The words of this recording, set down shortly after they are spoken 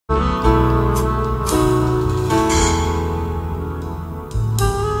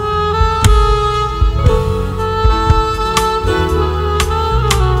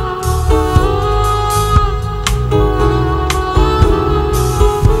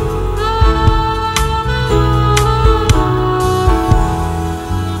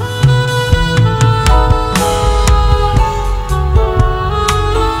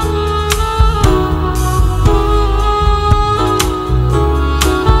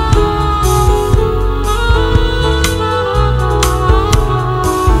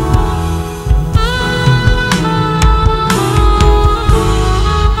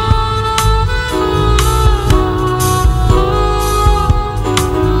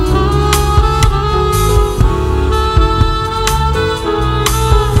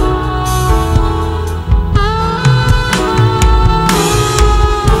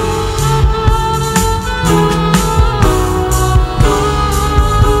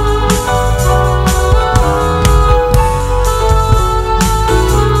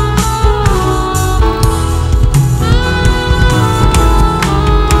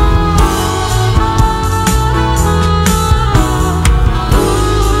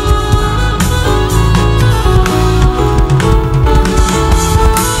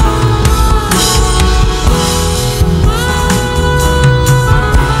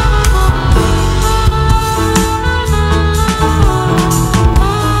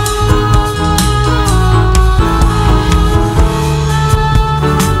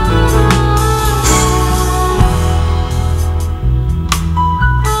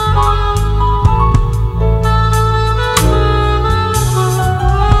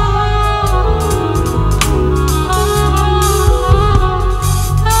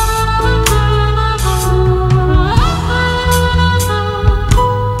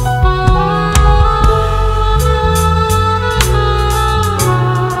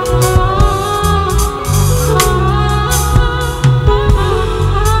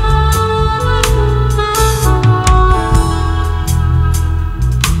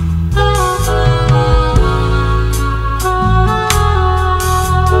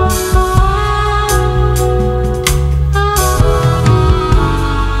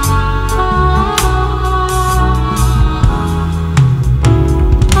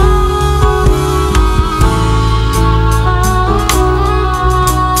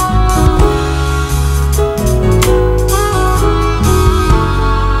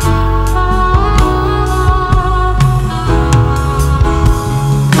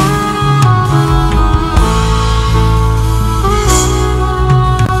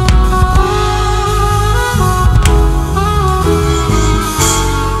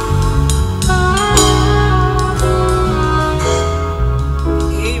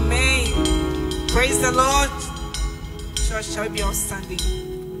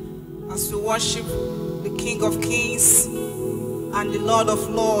as we worship the King of Kings and the Lord of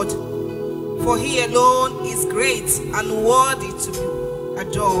Lords. For he alone is great and worthy to be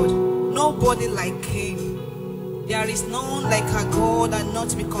adored. Nobody like him. There is none like our God and not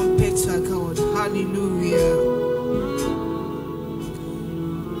to be compared to our God. Hallelujah.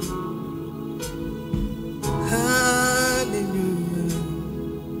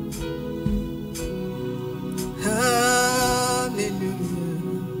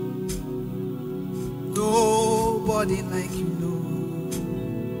 Nobody like you, Lord.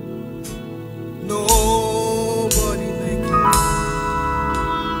 Nobody like you.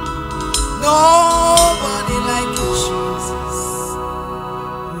 Nobody like you, Jesus.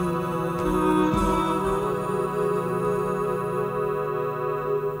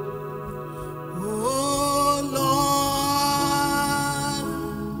 Oh Lord,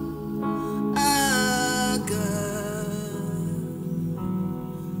 our God,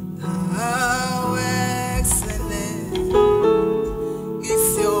 how excellent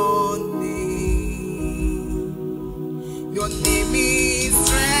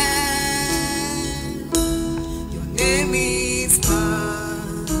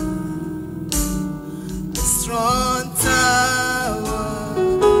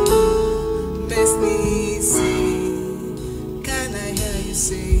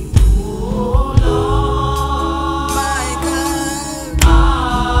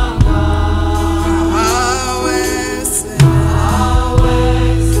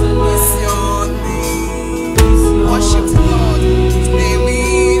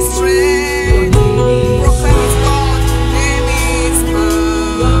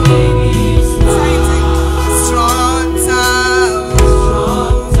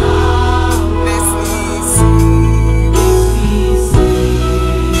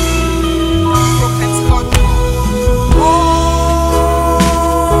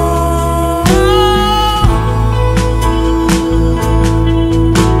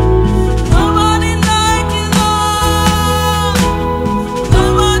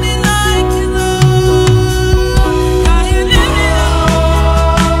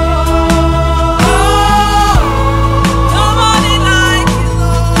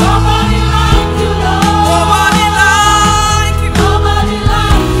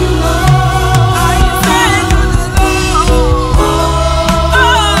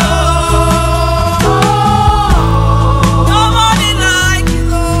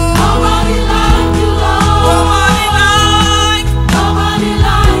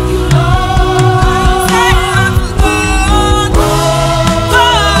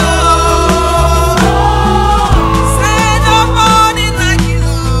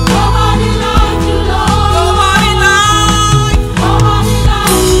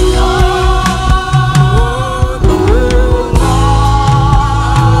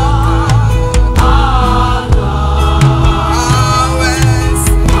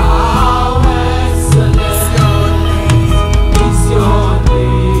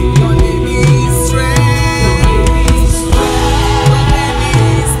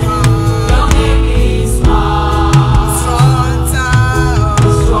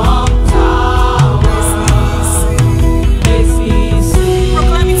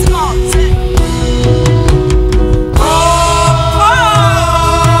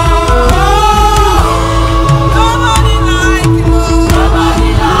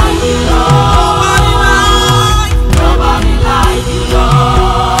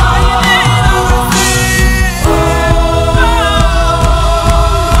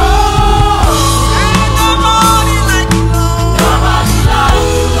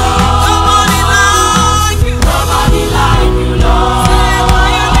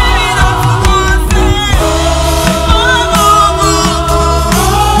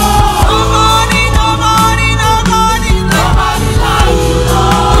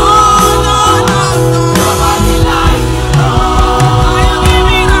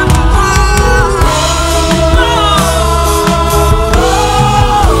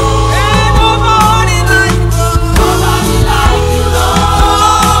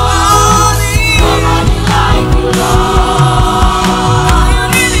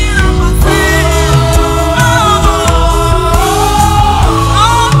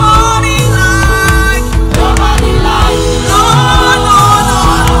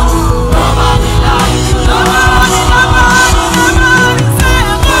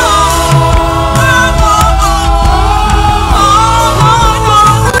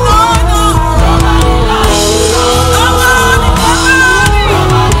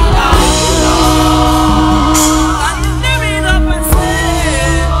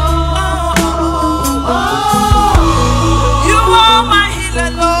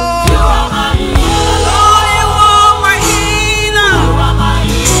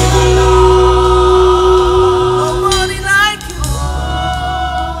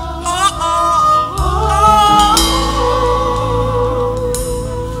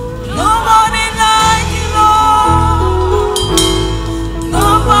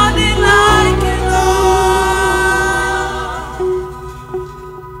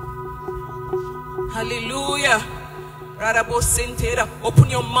Open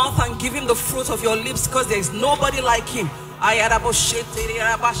your mouth and give him the fruit of your lips, because there is nobody like him.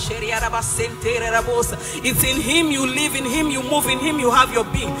 It's in him you live, in him you move, in him you have your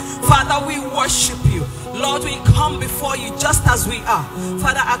being. Father, we worship you. Lord, we come before you just as we are.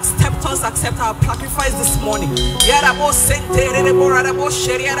 Father, accept us, accept our sacrifice this morning.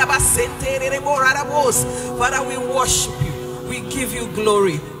 Father, we worship you. We give you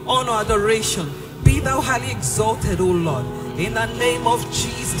glory, honor, adoration. Be thou highly exalted, O Lord, in the name of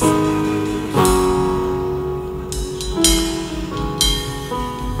Jesus.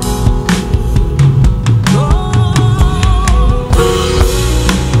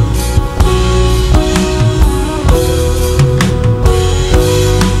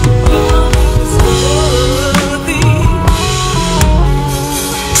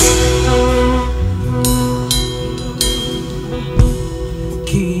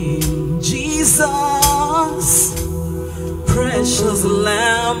 Precious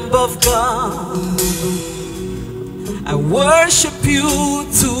Lamb of God, I worship you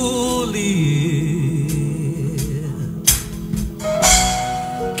to live.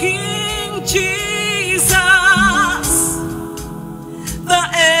 King Jesus, the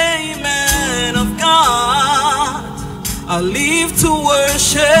Amen of God, I live to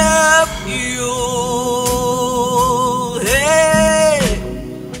worship you. Hey,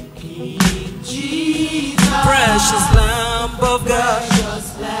 King Jesus, precious Lamb of God,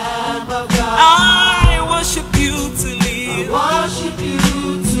 I worship you to live. I worship you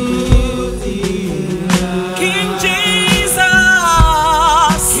to live. King Jesus,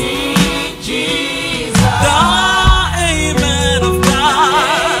 King Jesus, the Amen of God,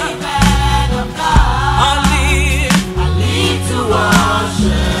 I live to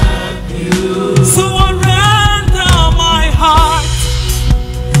worship you. So I render my heart,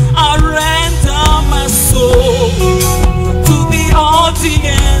 I render my soul to the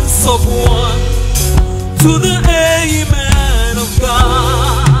audience of one, to the Amen of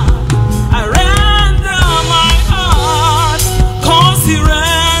God. I render my heart, 'cause he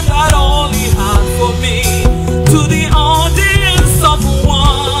rendered all he had for me, to the audience of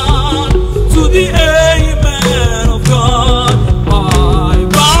one, to the Amen of God. I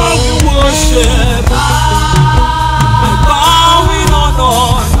bow in worship, I bow in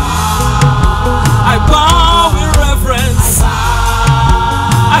honor, I bow in reverence,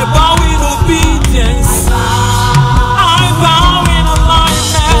 I bow in obedience, I bow in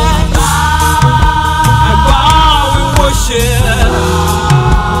alignment, I bow in worship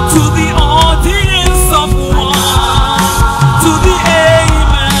to the audience of one, to the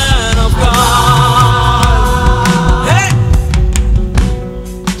Amen of God. Hey,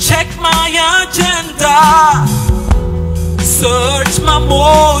 check my agenda, search my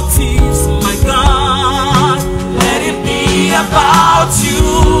motives, my God, let it be about you.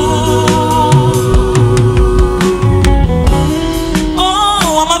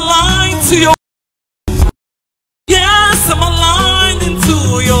 Oh, I'm aligned to your, yes, I'm aligned into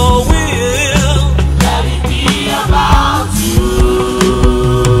your will. Let it be about you.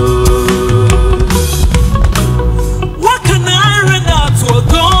 What can I render to a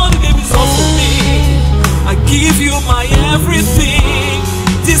God who gave his all for me? I give you my everything.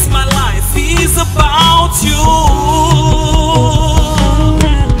 This my life is about you.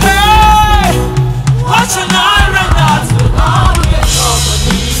 Hey, what shall I render to a God who gave his all for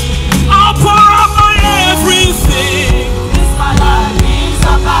me? I'll pour out my everything. This my life is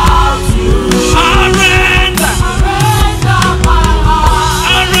about you. I render my heart.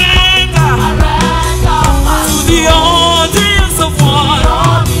 I render to the audience of one,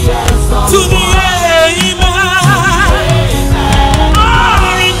 to the Amen. I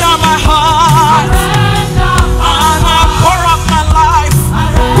render my heart, and I pour out my life,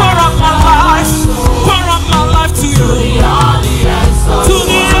 pour out my life, pour out my life to you, to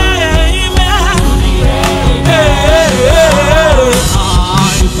the Amen. Hey,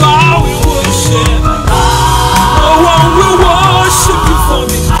 I bow in worship. No one will worship you for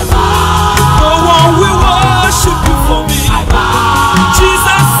me. No one will worship you for me.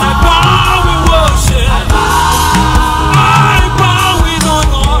 Jesus, I bow in worship. I bow in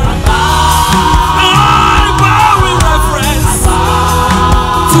honor. I bow in reverence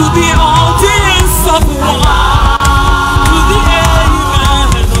to the audience of one, to the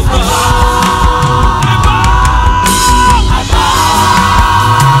Amen of God. I bow, I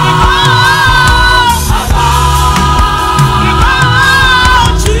bow,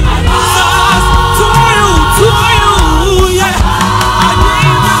 Jesus, to you, yeah. I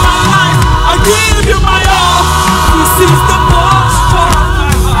give you my life, I give you my all. This is the posture of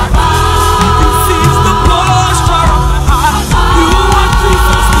my heart. This is the posture of my heart. You are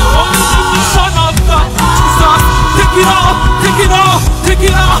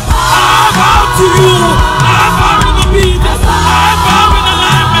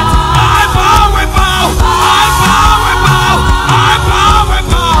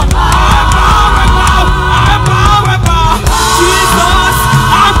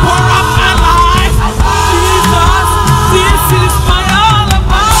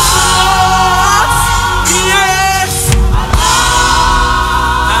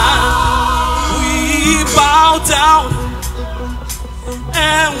down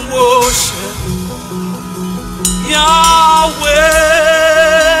and worship Yahweh.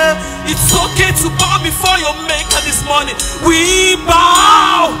 It's okay to bow before your Maker this morning. We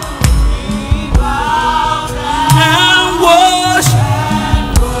bow and worship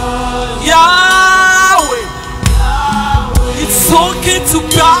Yahweh. It's okay to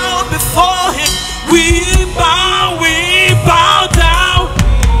bow before Him. We bow down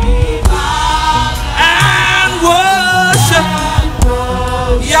and worship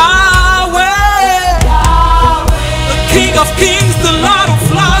Yahweh, the King of Kings, the Lord of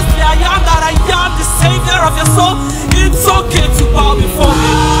Lords, the I am that I am, the Savior of your soul. It's okay to bow before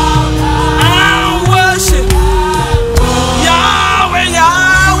Him and worship Yahweh, Yahweh.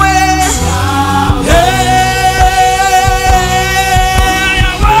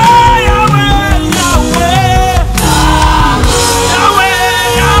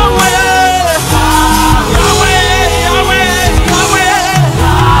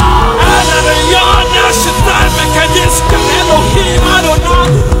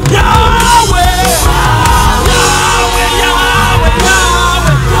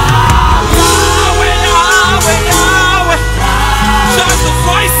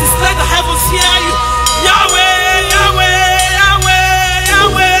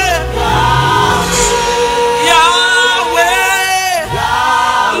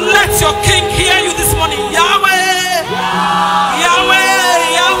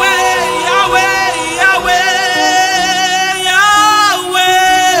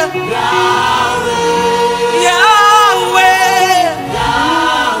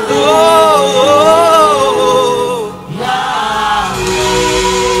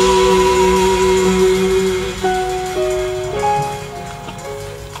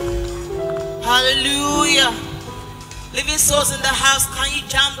 Hallelujah. Living souls in the house, can you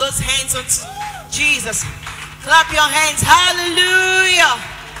jam those hands unto Jesus? Clap your hands. Hallelujah.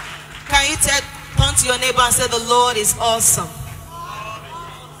 Can you turn to your neighbor and say, the Lord is awesome?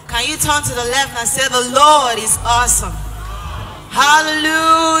 Can you turn to the left and say, the Lord is awesome?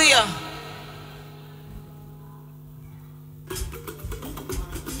 Hallelujah.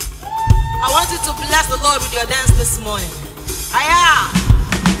 I want you to bless the Lord with your dance this morning. Aya.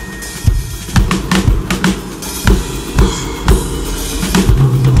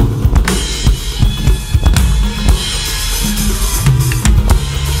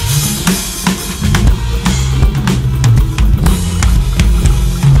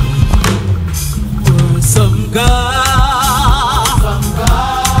 God,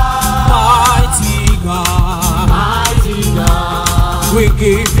 mighty God, we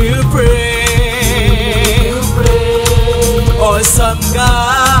give you praise. Awesome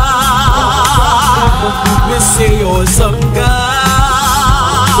God, we say awesome God,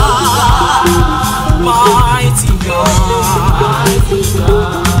 mighty God,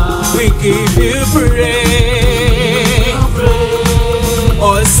 we give you praise.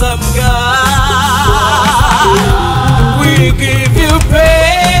 Awesome God, we give you praise.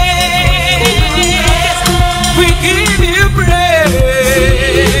 We give you praise.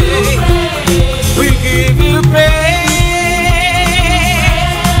 We give you praise.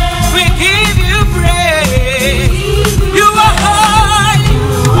 We give you praise. You are high.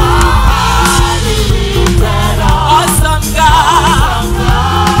 Awesome God.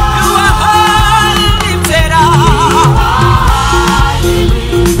 You are high lifted up.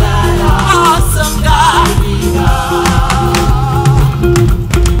 Awesome God.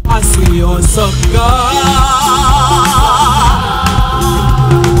 I see awesome God.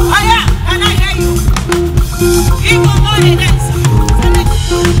 Can I hear you? Equal money dance.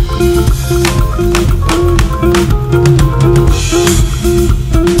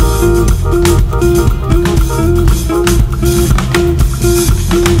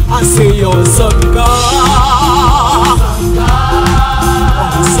 I see awesome God.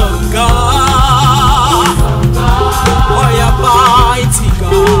 Awesome God. Oh, yeah, mighty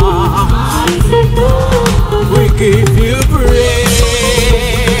God. We give you praise.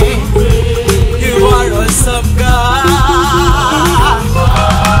 You are awesome God.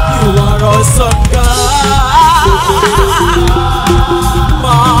 You are awesome God.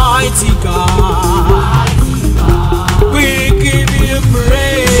 Mighty God. We give you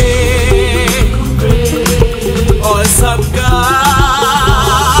praise. Awesome God.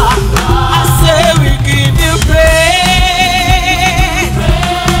 I say we give you praise.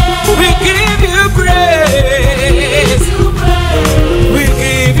 We give you praise. We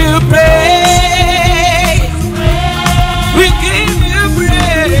give you praise. We give you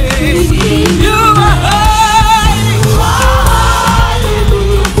praise. You are holy.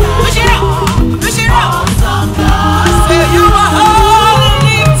 Push it out.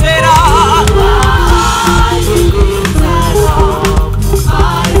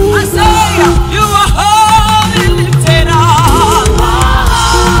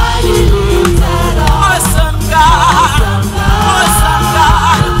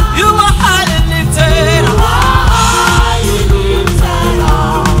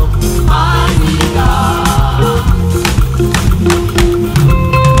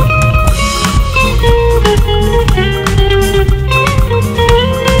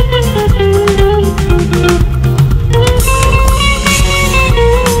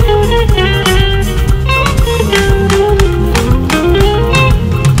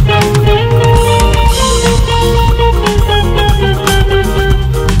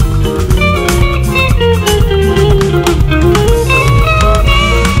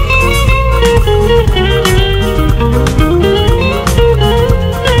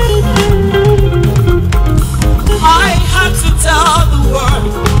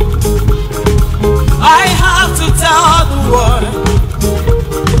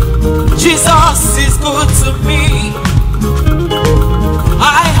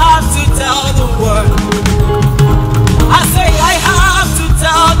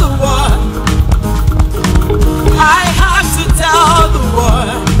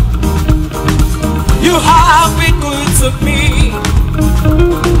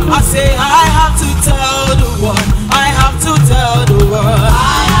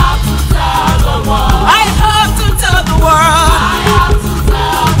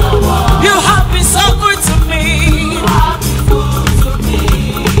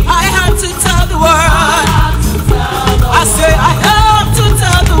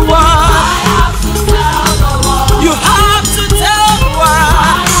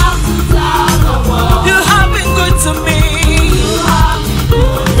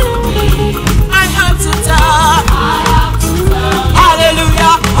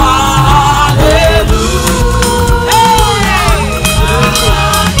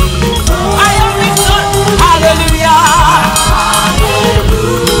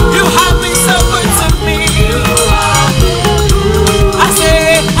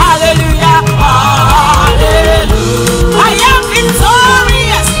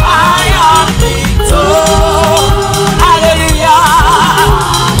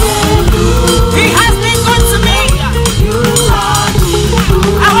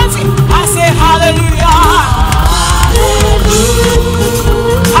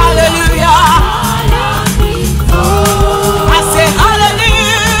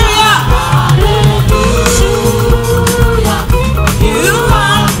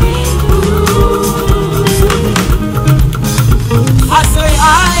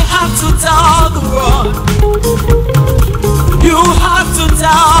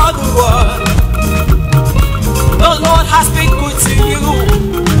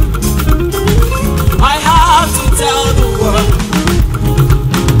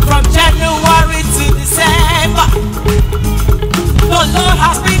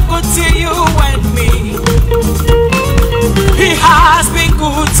 has been good to you and me. He has been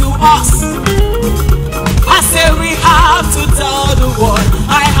good to us. I say we have to tell the world.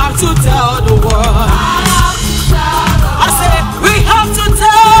 I have to tell the world. I say we have to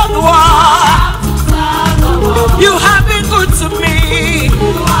tell the world. You have been good to me.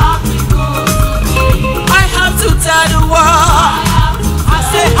 I have to tell the world. I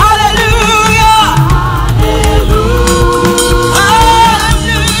say hallelujah.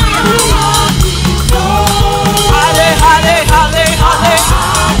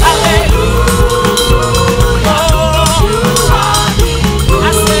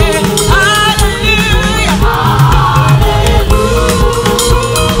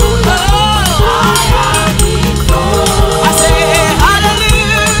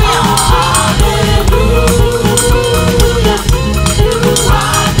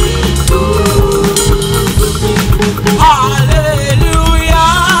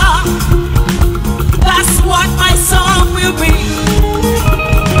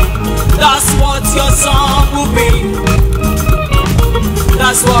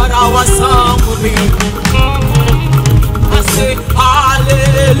 That's what our song will be. I say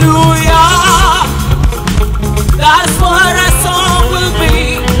hallelujah. That's what our song will be.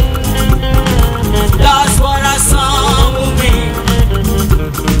 That's what our song will be.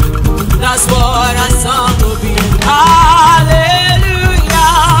 That's what our song will be. Hallelujah.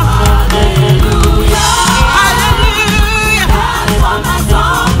 Hallelujah. Hallelujah. That's what my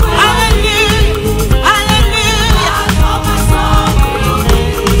song will be.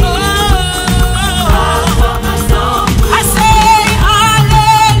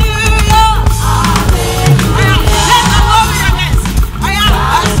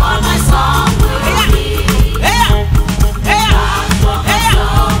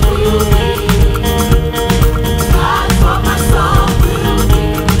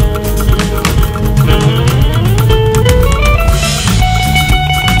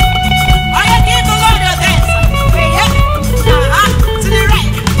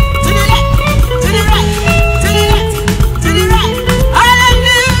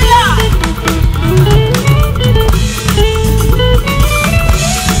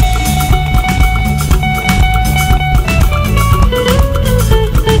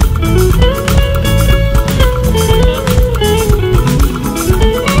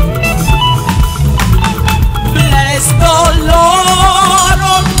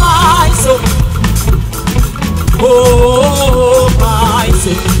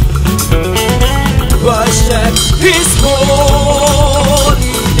 Worship His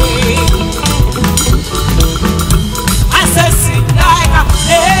holy name. I said, sing like I've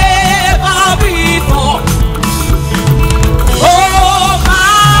never before. Oh,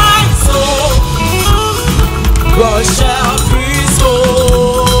 my soul, worship His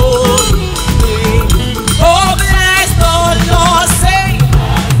holy name. Oh, bless the Lord, say,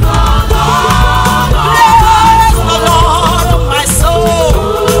 bless the Lord, oh my soul.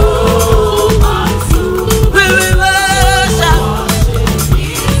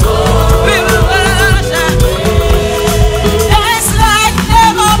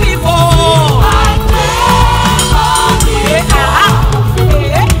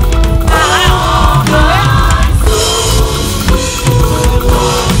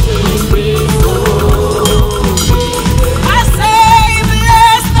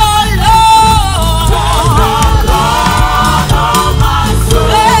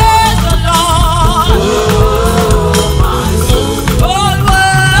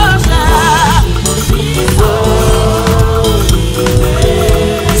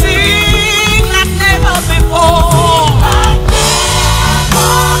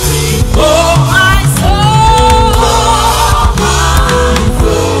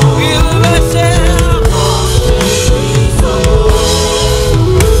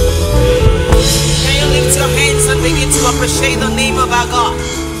 Appreciate the name of our God.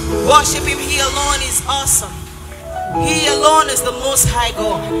 Worship Him. He alone is awesome. He alone is the Most High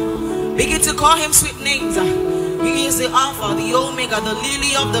God. Begin to call Him sweet names. He is the Alpha, the Omega, the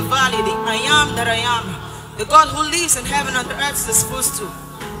Lily of the Valley, the I am that I am, the God who lives in heaven and the earth is supposed to.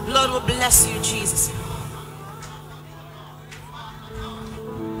 Lord will bless you, Jesus.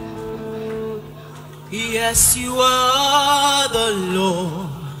 Yes, you are the Lord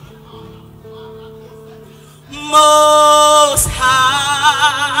Most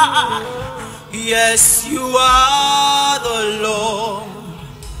High. Yes, you are the Lord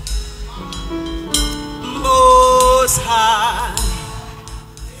Most High.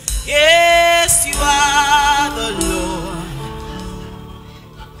 Yes, you are the Lord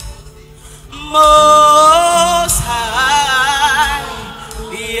Most High.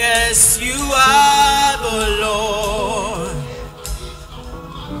 Yes, you are the Lord.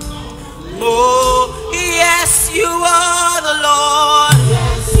 Oh, yes, you are the Lord.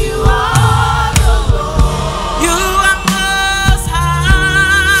 Yes, you are the Lord. You are most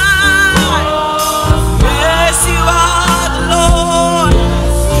high. Yes, you are the Lord.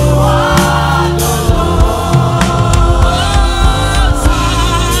 Yes, you are the Lord. Most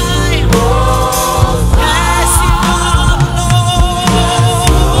high. Yes, you are the Lord.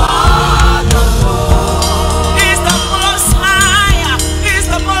 He's the most high. He's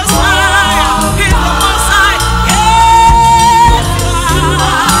the most high. He's the most high. Yes, you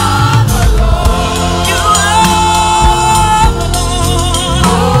are the Lord. You are the Lord.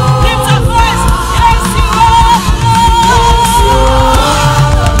 Lift your voice. Yes, you are the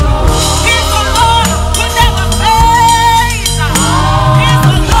Lord. He's the Lord who never fails. He's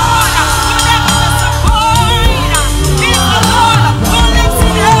the Lord who never disappoints. He's the Lord who lives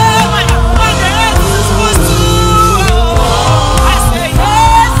in heaven when the earth is footstool. I say,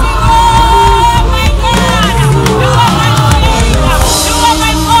 yes, you are my God. You are my King. You are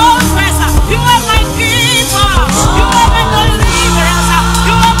my fortress. You are my keeper. You are my deliverer.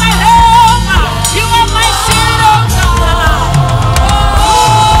 You are my helper. You are my shield, oh God.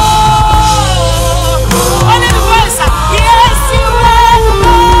 Only the voice. Yes, you are the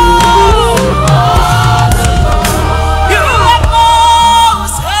Lord. You are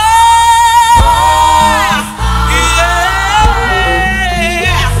most high. Yeah,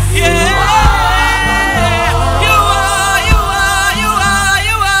 yeah. You are, you are, you are,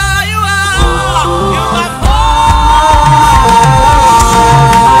 you are, you are. You are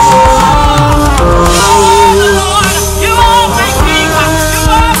Lord. You are my King. You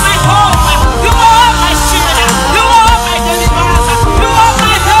are my hope. You are my shield. You are my deliverer. You are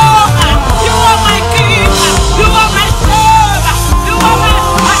my helper. You are my keeper. You are my servant. You are my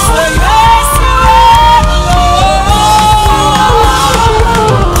master. Yes, you are the Lord.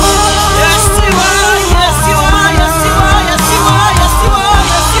 Yes, you are. Yes, you are. Yes, you are. Yes, you are. Yes, you are.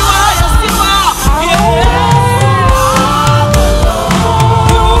 Yes, you are. Yes, you are. Yeah.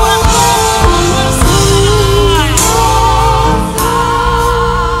 You are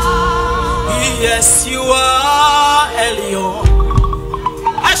yes, you are Elyon.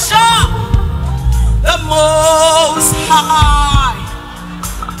 Asha, the most high.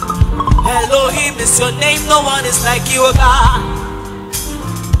 Elohim is your name. No one is like you, O God.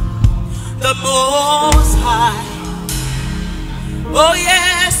 The most high. Oh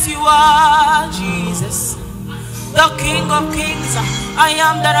yes, you are Jesus, the King of kings. I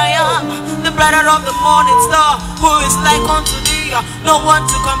am that I am, the brother of the morning star. Who is like unto thee? No one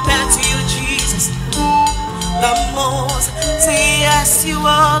to compare to you, Jesus. The most. Say yes, you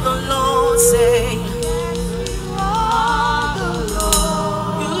are the Lord. Say You are the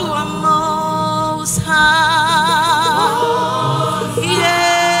Lord. you are most high. Yeah.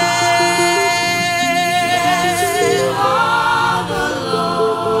 You are the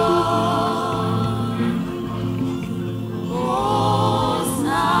Lord. Most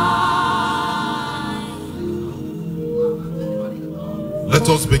high. Let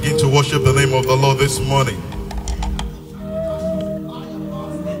us begin to worship the name of the Lord this morning.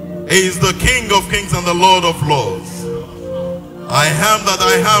 He is the King of kings and the Lord of lords. I am that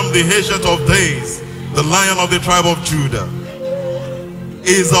I am, the Ancient of days, the Lion of the tribe of Judah.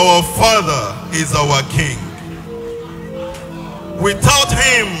 He is our Father, he is our King. Without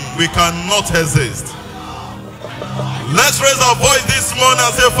him, we cannot exist. Let's raise our voice this morning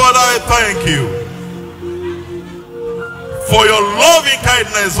and say, Father, I thank you for your loving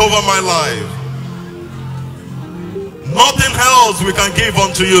kindness over my life. Nothing else we can give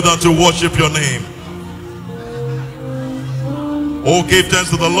unto you than to worship your name. Oh, give thanks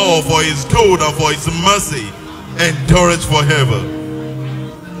to the Lord for his good and for his mercy endureth forever.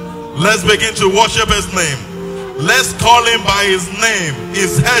 Let's begin to worship his name. Let's call him by his name.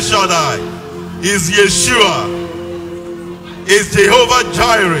 Is El Shaddai, is Yeshua, is Jehovah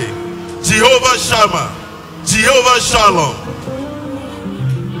Jireh, Jehovah Shammah, Jehovah Shalom.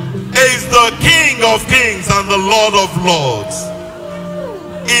 Is the King of kings and the Lord of lords.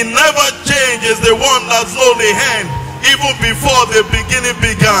 He never changes, the one that's only hand even before the beginning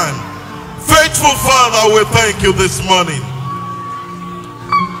began. Faithful Father, we thank you this morning.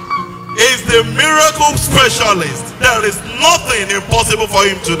 Is the miracle specialist. There is nothing impossible for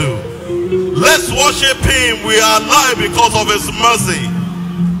him to do. Let's worship him. We are alive because of his mercy.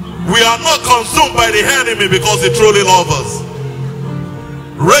 We are not consumed by the enemy because he truly loves us.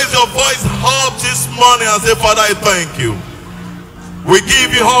 Raise your voice up this morning and say, Father, I thank you. We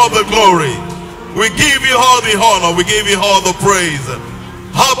give you all the glory. We give you all the honor. We give you all the praise.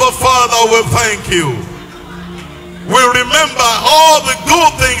 Abba Father, we thank you. We remember all the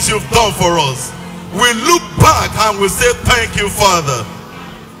good things you've done for us. We look back and we say thank you, Father.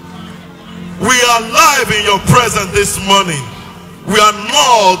 We are alive in your presence this morning. We are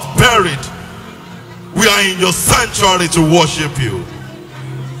not buried. We are in your sanctuary to worship you.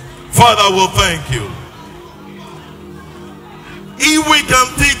 Father, we thank you. If we can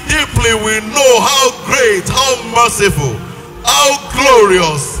think deeply, we know how great, how merciful, how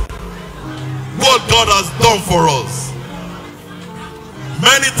glorious what God has done for us.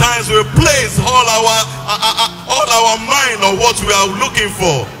 Many times we place all our mind on what we are looking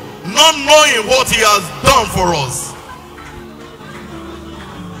for, not knowing what he has done for us.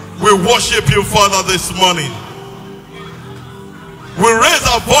 We worship you, Father, this morning. We raise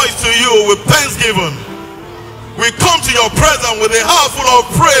our voice to you with thanksgiving. We come to your presence with a heart full of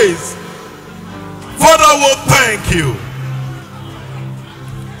praise. Father, we thank you.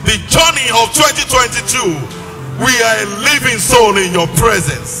 The journey of 2022, we are a living soul in your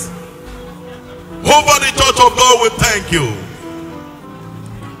presence. Over the church of God, we thank you.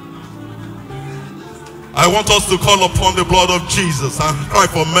 I want us to call upon the blood of Jesus and cry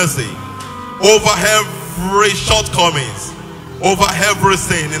for mercy over every shortcomings, over every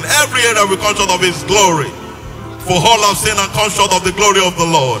sin, in every area we come short of his glory. For all have sinned and come short of the glory of the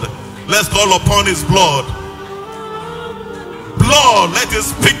Lord. Let's call upon his blood. Blood, let it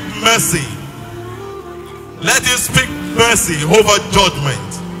speak mercy. Let it speak mercy over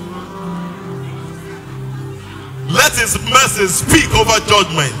judgment. Let his mercy speak over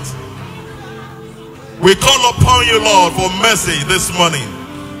judgment. We call upon you, Lord, for mercy this morning.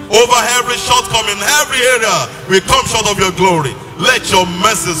 Over every shortcoming, every area we come short of your glory. Let your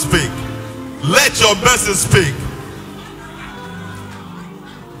mercy speak. Let your mercy speak.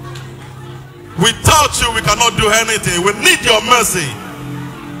 Without you, we cannot do anything. We need your mercy.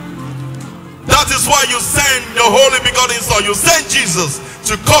 That is why you send your holy begotten Son. You send Jesus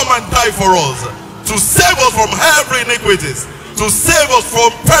to come and die for us, to save us from every iniquities, to save us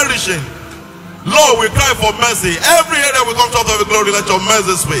from perishing. Lord, we cry for mercy. Every area we come short of your glory, let your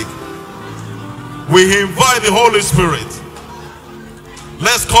mercy speak. We invite the Holy Spirit.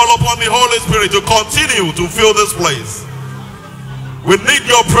 Let's call upon the Holy Spirit to continue to fill this place. We need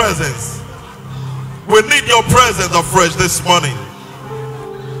your presence. We need your presence afresh this morning.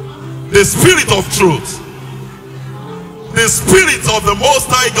 The Spirit of truth, the Spirit of the Most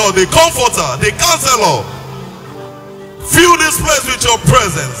High God, the Comforter, the Counselor, fill this place with your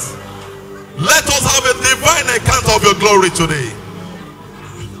presence. Let us have a divine encounter of your glory today.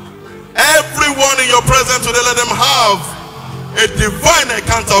 Everyone in your presence today, let them have a divine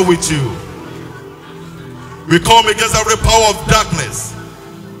encounter with you. We come against every power of darkness,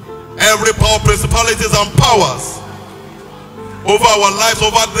 every power of principalities and powers over our lives,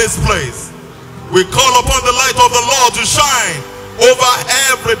 over this place. We call upon the light of the Lord to shine over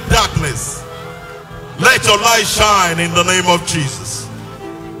every darkness. Let your light shine in the name of Jesus.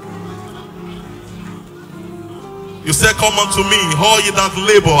 You say, come unto me, all ye that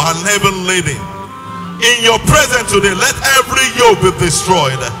labor and heavy laden. In your presence today, let every yoke be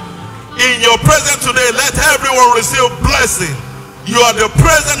destroyed. In your presence today, let everyone receive blessing. You are the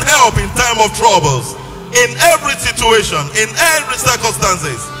present help in time of troubles. In every situation, in every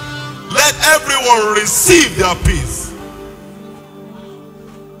circumstances, let everyone receive their peace.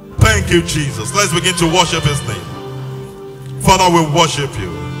 Thank you, Jesus. Let's begin to worship his name. Father, we worship you.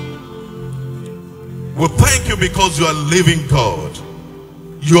 We thank you because you are living God.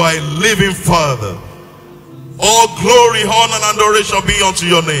 You are a living Father. All glory, honor, and adoration be unto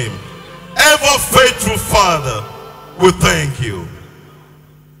your name. Ever faithful Father, we thank you.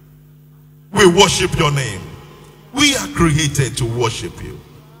 We worship your name. We are created to worship you.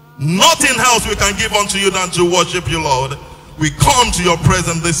 Nothing else we can give unto you than to worship you, Lord. We come to your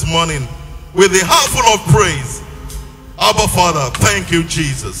presence this morning with a heart full of praise. Abba Father, thank you,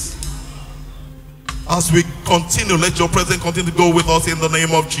 Jesus. As we continue, let your presence continue to go with us in the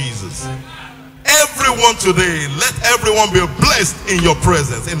name of Jesus. Everyone today, let everyone be blessed in your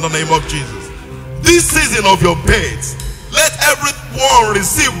presence in the name of Jesus. This season of your birth, let everyone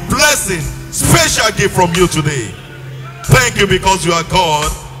receive blessing, special gift from you today. Thank you because you are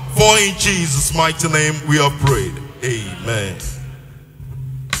God. For in Jesus' mighty name we have prayed. Amen.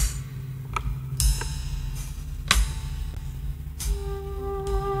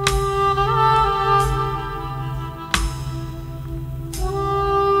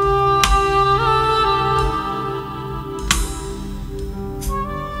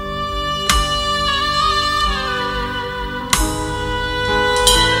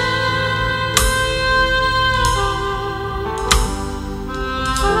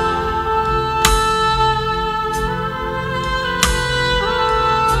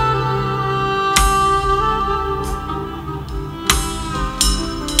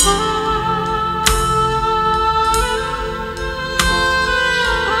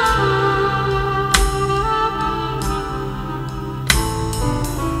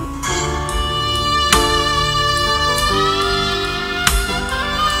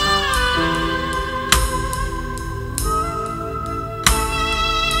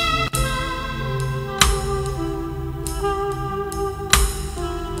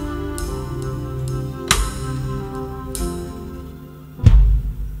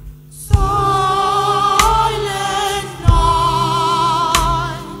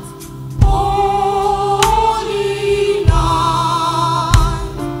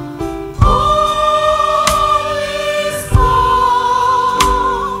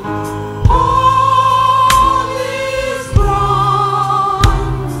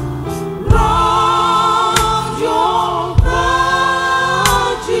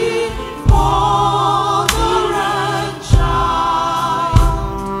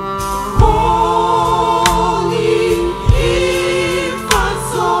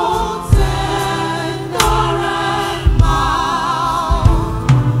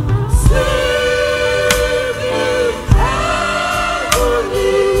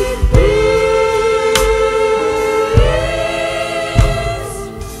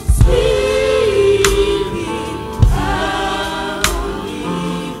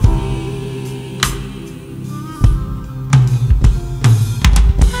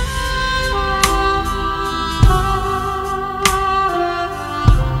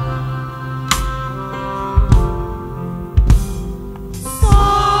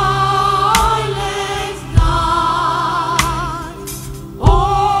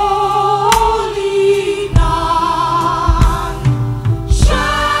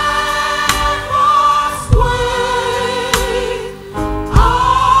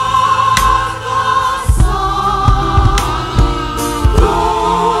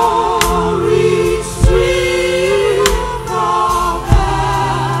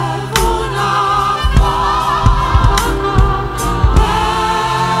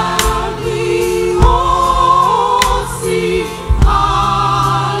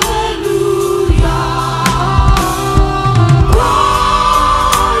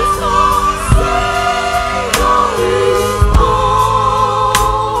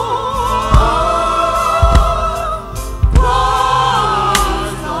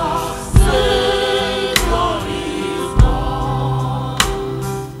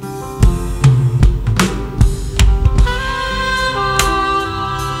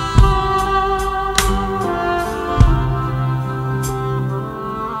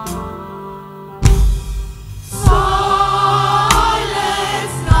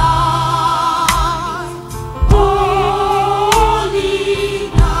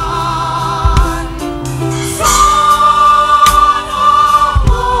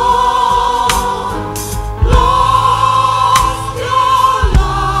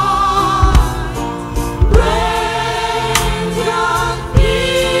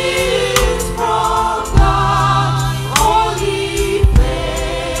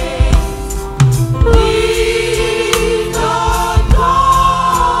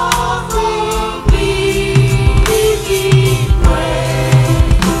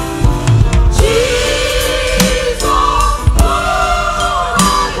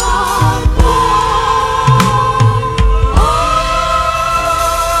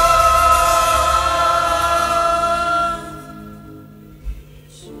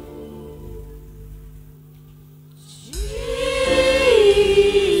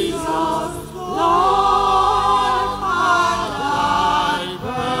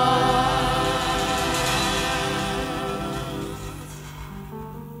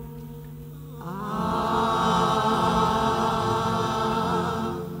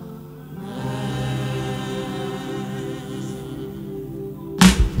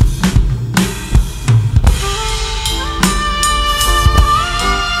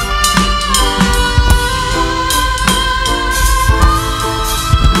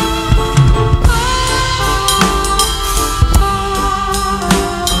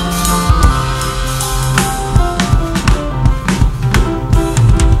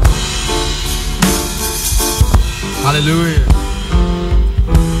 Hallelujah.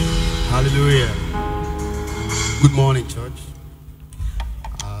 Hallelujah. Good morning, church.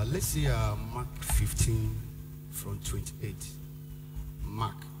 Let's see Mark 15 from 28.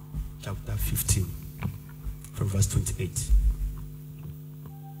 Mark chapter 15 from verse 28.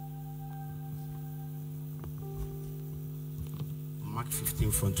 Mark 15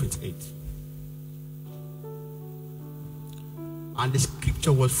 from 28. And the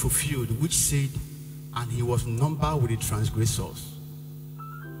scripture was fulfilled, which said, and he was numbered with the transgressors.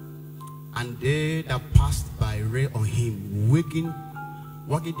 And they that passed by railed on him, wagging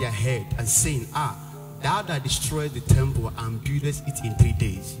their head and saying, Ah, thou that destroyed the temple and buildest it in 3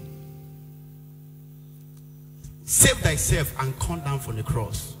 days, save thyself and come down from the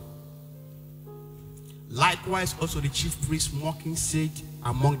cross. Likewise also the chief priests mocking said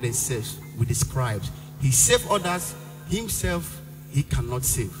among themselves with the scribes, He saved others, himself he cannot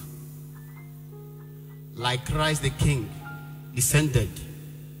save. Like Christ the King descended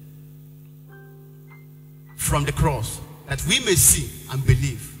from the cross, that we may see and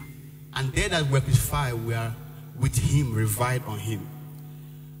believe, and they that were crucified were with him revived on him.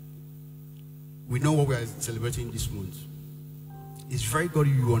 We know what we are celebrating this month. It's very good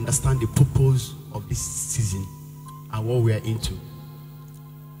you understand the purpose of this season and what we are into.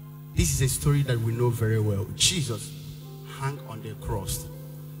 This is a story that we know very well. Jesus hung on the cross.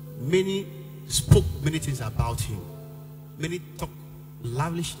 Many spoke many things about him. Many talked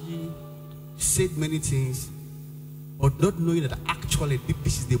lavishly, said many things, but not knowing that actually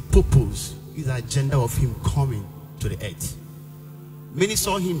this is the purpose, is the agenda of him coming to the earth. Many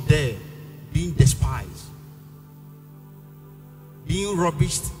saw him there being despised, being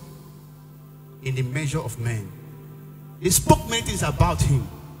rubbished in the measure of men. They spoke many things about him,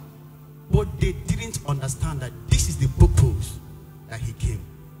 but they didn't understand that this is the purpose that he came.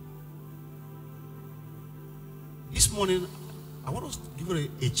 This morning, I want us to give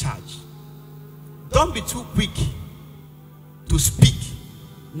you a charge. Don't be too quick to speak,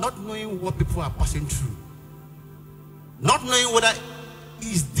 not knowing what people are passing through, not knowing whether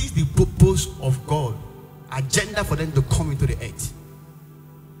is this the purpose of God, agenda for them to come into the earth.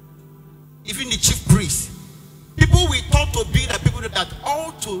 Even the chief priests, people we thought to be the people that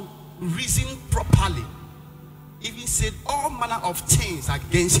ought to reason properly, even said all manner of things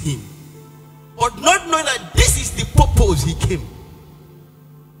against him, but not knowing that this is the purpose he came.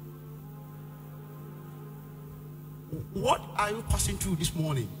 What are you passing through this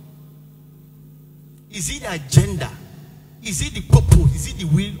morning? Is it the agenda? Is it the purpose? Is it the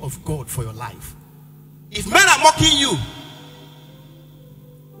will of God for your life? If men are mocking you,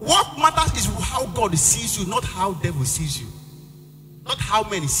 what matters is how God sees you, not how devil sees you. Not how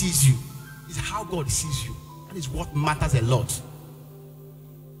men sees you. It's how God sees you. That is what matters a lot.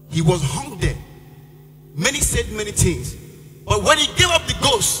 He was hung there. Many said many things. But when he gave up the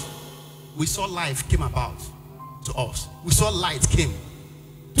ghost, we saw life came about to us. We saw light came.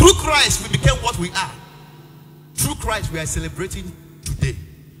 Through Christ, we became what we are. Through Christ, we are celebrating today.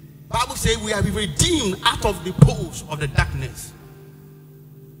 The Bible says we have been redeemed out of the poles of the darkness.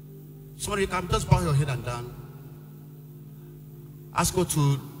 Somebody, you can just bow your head and down. Ask God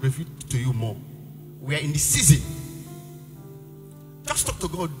to reveal to you more. We are in the season. Just talk to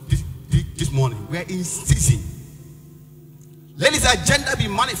God this morning. We are in season. Let his agenda be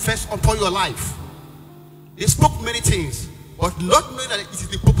manifest upon your life. They spoke many things, but not knowing that it is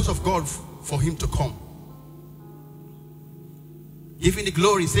the purpose of God for him to come. Giving the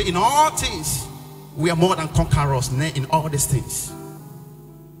glory, say in all things we are more than conquerors in all these things.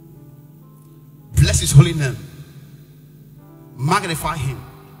 Bless his holy name. Magnify him.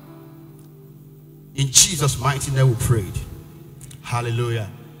 In Jesus' mighty name we prayed. Hallelujah.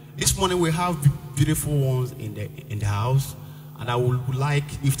 This morning we have beautiful ones in the house. And I would like,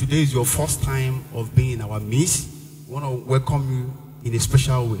 if today is your first time of being in our midst, we want to welcome you in a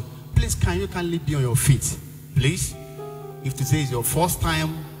special way. Please, can you kindly be on your feet? Please. If today is your first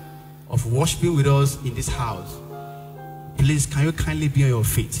time of worshiping with us in this house, please, can you kindly be on your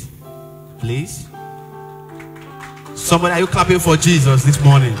feet? Please. Somebody, are you clapping for Jesus this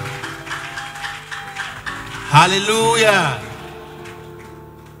morning? Hallelujah.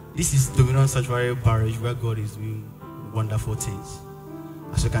 This is Dominion Sanctuary Parish, where God is doing wonderful things.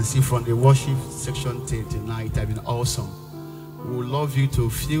 As you can see from the worship section tonight, it has been awesome. We would love you to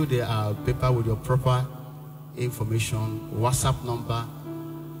fill the paper with your proper information, WhatsApp number,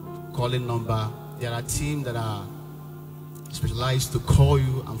 calling number. There are teams that are specialized to call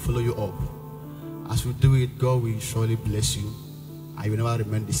you and follow you up. As we do it, God will surely bless you, and you will never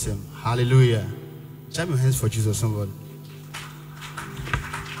remain the same. Hallelujah. Jam your hands for Jesus, somebody.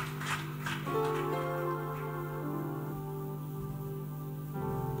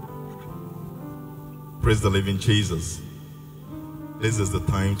 Praise the living Jesus. This is the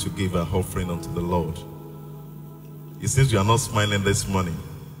time to give an offering unto the Lord. It seems you are not smiling this morning.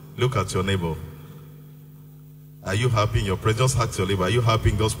 Look at your neighbor. Are you happy in your presence? Just ask your neighbor, are you happy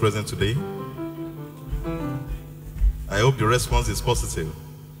in God's presence today? I hope the response is positive.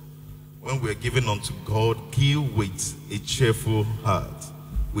 When we are giving unto God, give with a cheerful heart,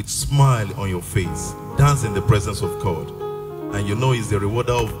 with smile on your face. Dance in the presence of God. And you know He's the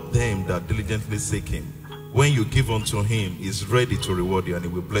rewarder of them that diligently seek Him. When you give unto Him, He's ready to reward you, and He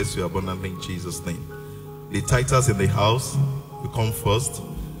will bless you abundantly in Jesus' name. The tithers in the house will come first,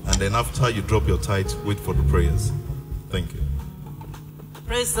 and then after you drop your tithe, wait for the prayers. Thank you.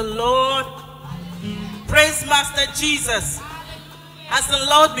 Praise the Lord. Praise Master Jesus. Has the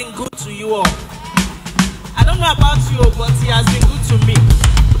Lord been good to you all? I don't know about you, but He has been good to me.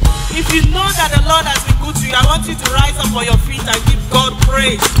 If you know that the Lord has been good to you, I want you to rise up on your feet and give God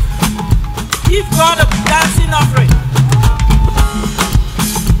praise. Give God a dancing offering.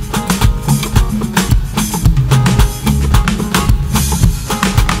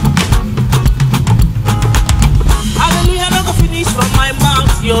 Hallelujah, I'm not going to finish from my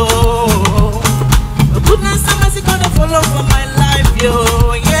mouth, yo. The goodness and mercy gonna follow for my life,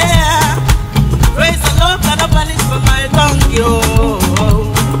 yo. Yeah. Praise the Lord, cannot vanish from my tongue, yo.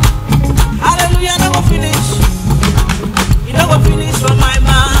 Hallelujah, I'm not going to finish. You're not going to finish from my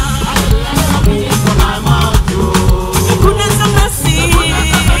mouth. The goodness and mercy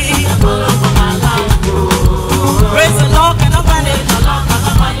follow for my life, yo. Praise the Lord, cannot vanish.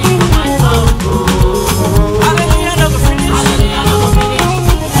 Hallelujah, I'm not going to finish.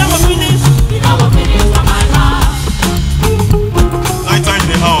 Nighttime in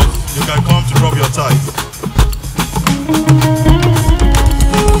the house, you can come to drop your tithe.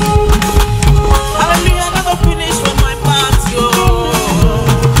 Hallelujah, I'm not finish for my part, yo.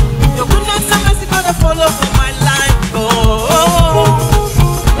 Your goodness and mercy gonna follow for my life, yo.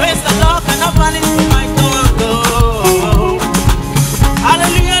 Praise the Lord, cannot vanish from my tongue, yo.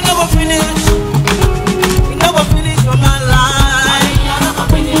 Hallelujah, I'm not finish. You never finish for my life.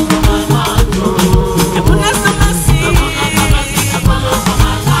 Your goodness and mercy follow for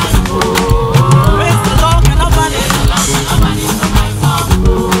my life, yo. Praise the Lord, cannot vanish.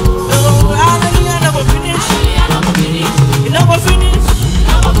 Hallelujah, never finish. You never finish.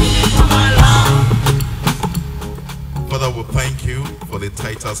 For my life. Father, we thank you for the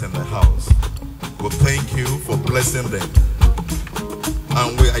tithes in the house. We thank you for blessing them.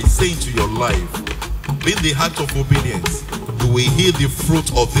 And I say to your life, be the heart of obedience. You will hear the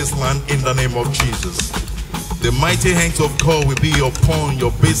fruit of this land in the name of Jesus. The mighty hands of God will be upon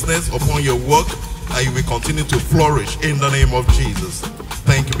your business, upon your work, and you will continue to flourish in the name of Jesus.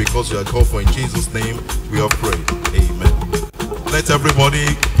 Thank you because you are called for. In Jesus' name we are prayed. Amen. Let everybody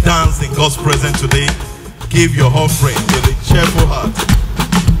dance in God's presence today. Give your offering with a cheerful heart.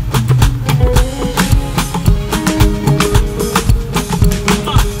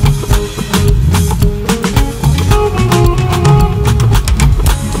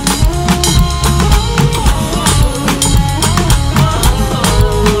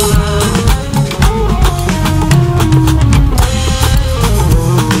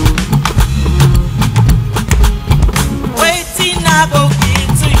 Waiting, I go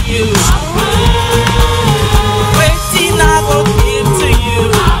give to you. Waiting, I go give to you.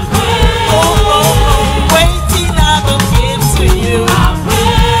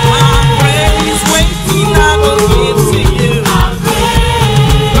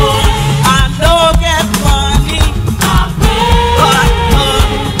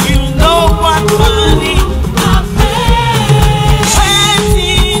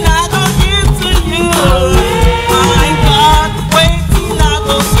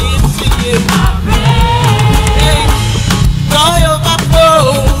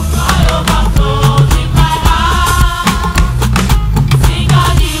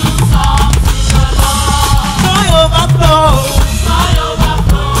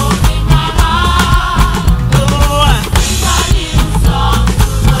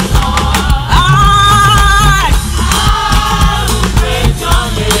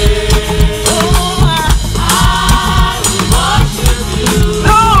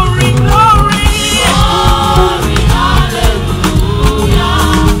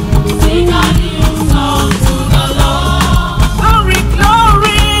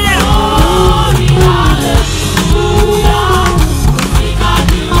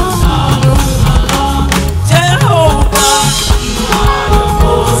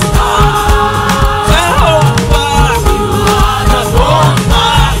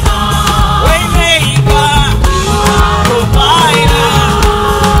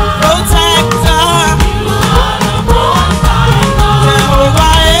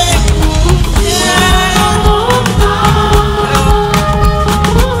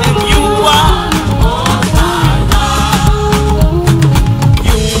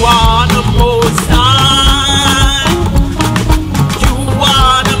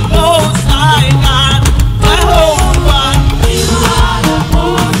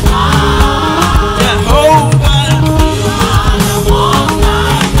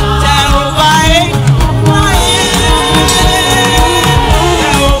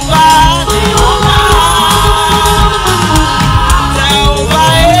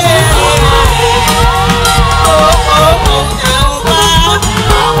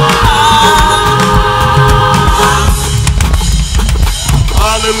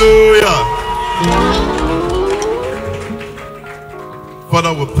 Hallelujah.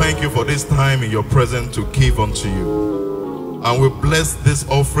 Father, we thank you for this time in your presence to give unto you. And we bless this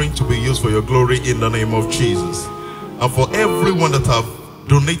offering to be used for your glory in the name of Jesus. And for everyone that have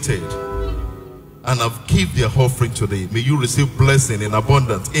donated and have given their offering today, may you receive blessing in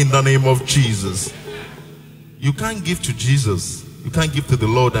abundance in the name of Jesus. You can't give to Jesus, you can't give to the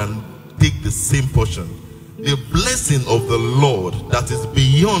Lord and take the same portion. The blessing of the Lord that is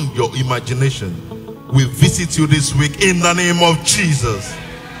beyond your imagination will visit you this week in the name of Jesus.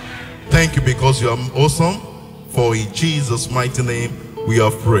 Thank you because you are awesome. For in Jesus' mighty name we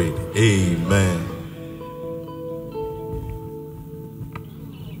have prayed. Amen.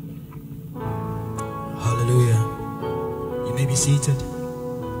 Hallelujah. You may be seated.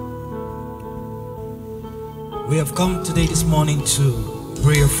 We have come today this morning to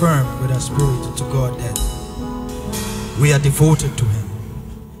reaffirm with our spirit to God that we are devoted to Him.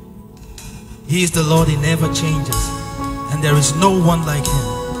 He is the Lord, He never changes, and there is no one like Him.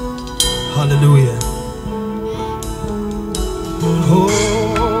 Hallelujah. Oh.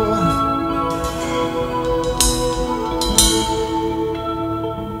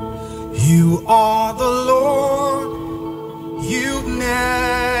 You are the Lord, you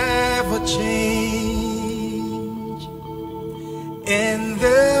never change, and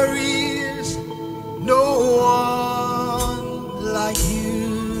there is no one like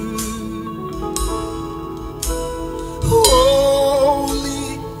you.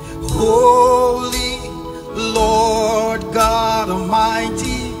 Holy, holy, Lord God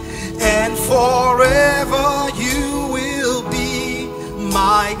Almighty, and forever you will be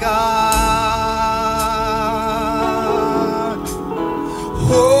my God.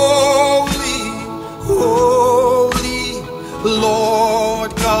 Holy, holy,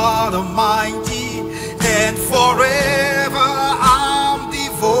 Lord God Almighty, and forever I'm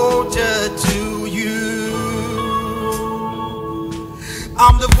devoted to you.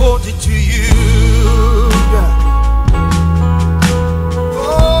 I'm devoted to you.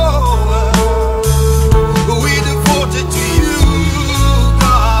 Oh, we're devoted to you,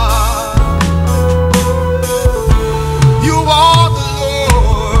 God. You are the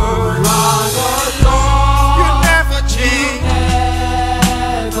Lord. You never change.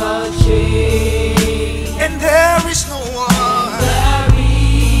 And there is no one.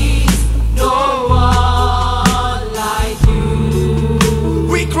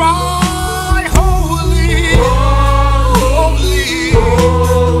 We cry, holy.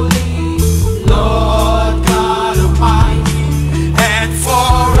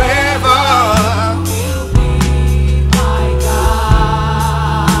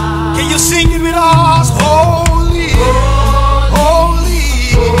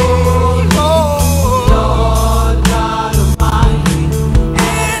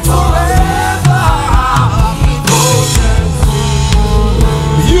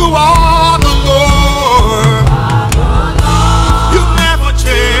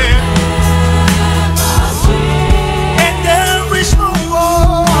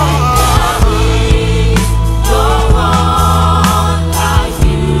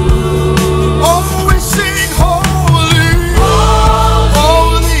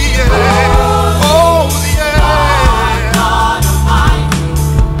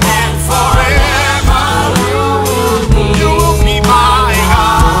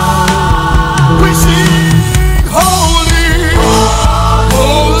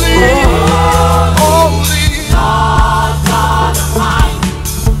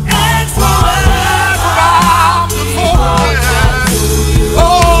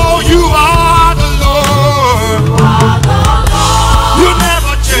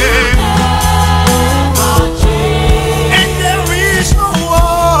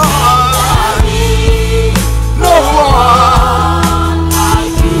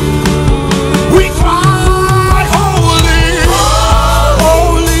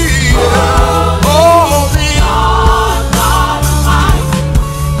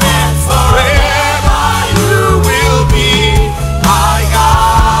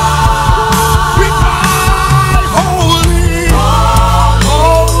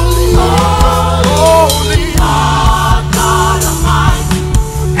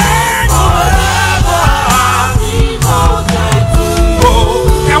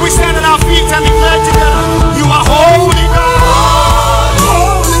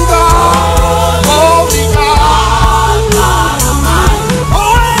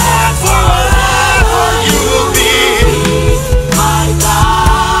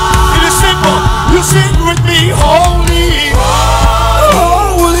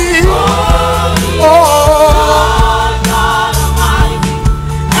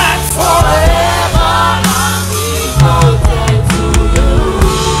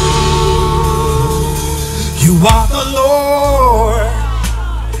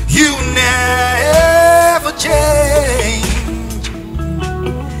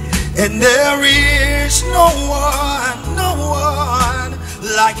 and there is no one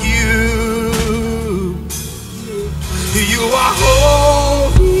like you. You are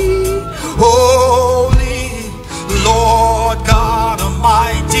holy, holy, Lord God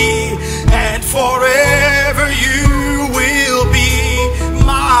Almighty, and forever you will be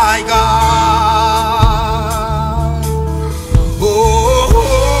my God. Oh,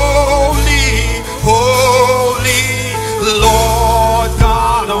 holy, holy, Lord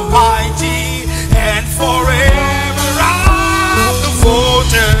God Almighty, and forever I'm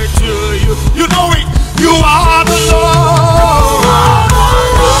devoted to you. You know it. You are the Lord.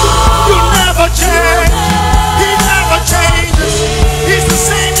 You never change. He never changes. He's the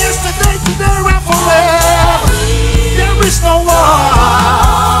same yesterday, today, and forever. There is no one.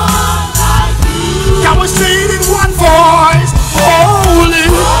 Can we say it in one voice? Holy,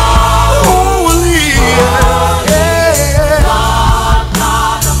 holy, yeah.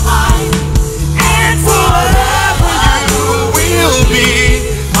 And forever you will be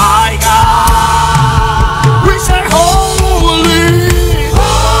my God.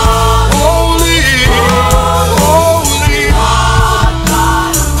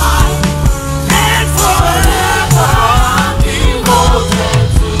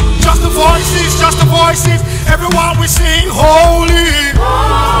 Everyone we sing holy,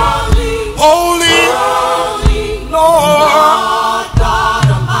 holy, holy, holy, Lord God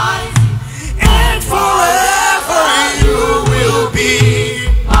Almighty, and forever you will be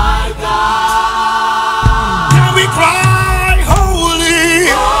my God. Can we cry holy,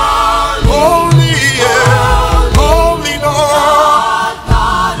 holy, yeah, holy Lord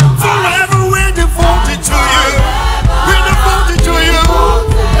God Almighty. Forever we're devoted to you. We're devoted to you.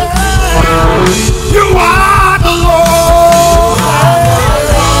 You are the Lord.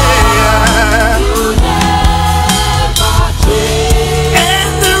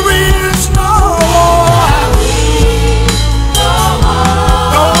 And there is no one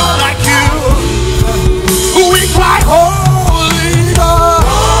like you. We cry holy God,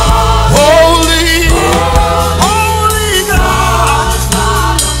 holy, holy God.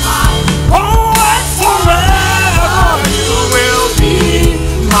 Oh, and forever you will be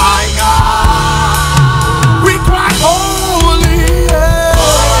my God. We cry holy,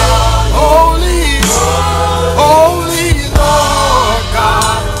 holy, holy Lord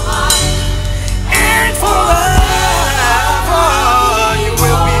God, and forever you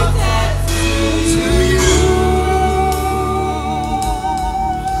will be to you.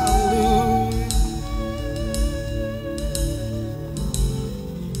 Hallelujah.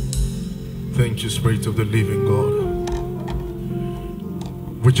 Thank you, Spirit of the living God.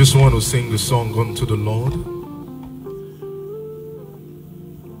 We just want to sing the song unto the Lord.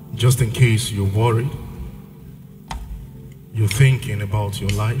 Just in case you're worried, you're thinking about your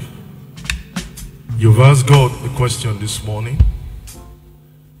life, you've asked God the question this morning,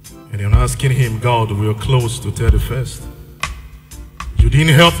 and you're asking Him, God, we're close to 31st. You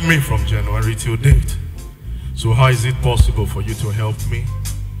didn't help me from January till date. So how is it possible for you to help me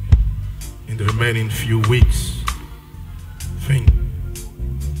in the remaining few weeks? Think.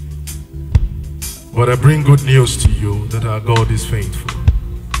 But I bring good news to you that our God is faithful.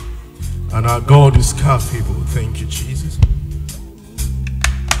 And our God is capable. Thank you, Jesus.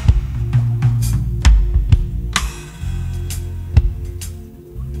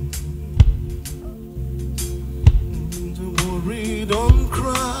 Don't worry, don't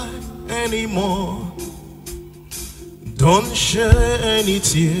cry anymore. Don't shed any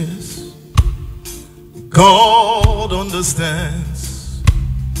tears. God understands.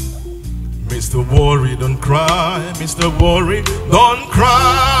 Mr. Worry, don't cry. Mr. Worry, don't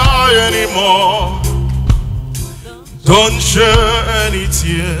cry anymore. Don't shed any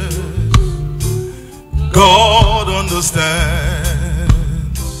tears. God understands.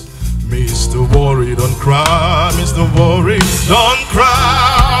 Mr. Worry, don't cry. Mr. Worry, don't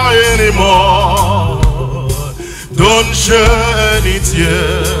cry anymore. Don't shed any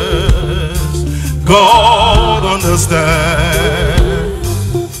tears. God understands.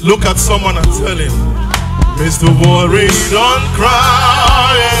 Look at someone and tell him, Mr. Worry, don't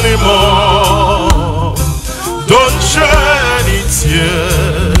cry anymore. Don't shed any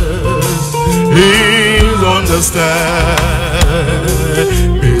tears. He'll understand.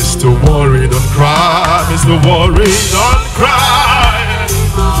 Mr. Worry, don't cry. Mr. Worry, don't cry.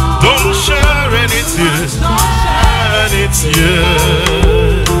 Don't shed any tears. Any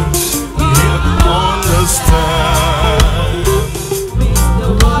tears. He'll understand.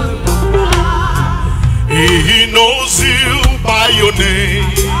 He knows you by your name.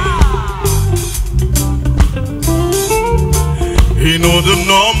 He knows the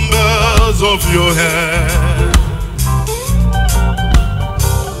number numbers of your hair.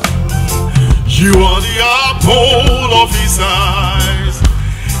 You are the apple of his eyes.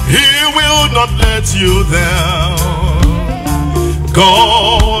 He will not let you down.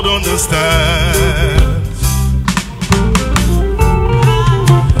 God understands.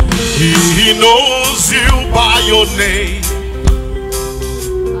 He knows you by your name.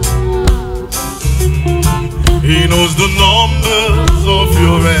 He knows the numbers of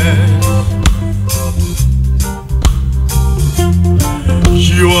your hair.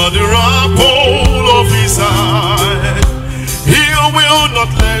 You are the apple of his eye. He will not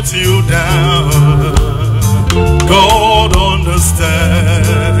let you down. God understands.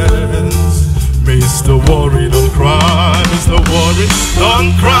 Mr. Worry, don't cry. Mr. Worry,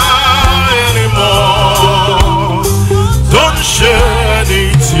 don't cry anymore. Don't shed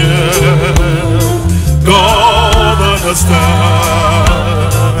any tears. God understands.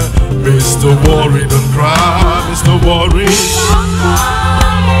 Mr. Worry, don't cry. Mr. Worry,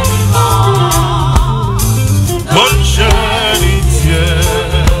 don't shed any tears.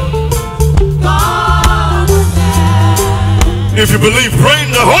 If you believe, pray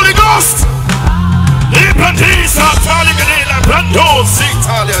in the Holy Ghost.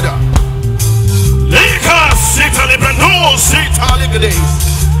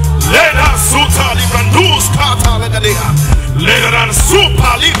 Leda suta librandus kata legadea. Leda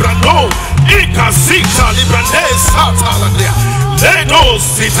supa librando. Ika sita librande sata legadea. Ledo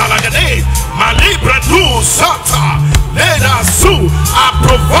sita legadea. Malibrandu sata. Leda su a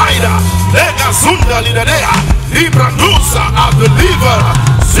provider. Lega zunda lidadea. Librandusa a deliverer.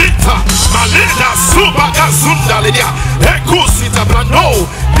 Sita maleda suba gazunda lidea. Eku sita brando.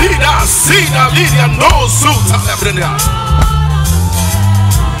 Lida sida lidia no suta lebrandea.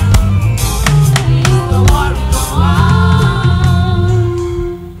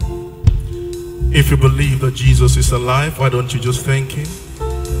 If you believe that Jesus is alive, why don't you just thank him?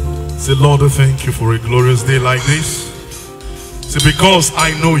 Say, Lord, I thank you for a glorious day like this. Say, because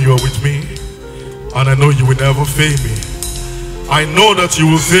I know you are with me, and I know you will never fail me. I know that you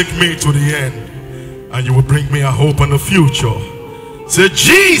will take me to the end, and you will bring me a hope and a future. Say,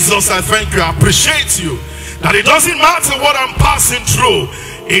 Jesus, I thank you. I appreciate you. That it doesn't matter what I'm passing through.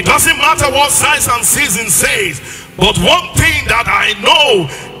 It doesn't matter what signs and seasons says. But one thing that I know,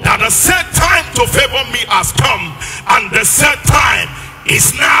 that the set time to favor me has come, and the set time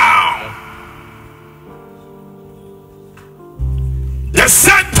is now. The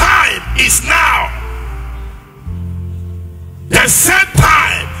set time is now. The set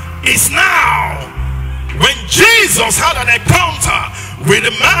time is now. When Jesus had an encounter with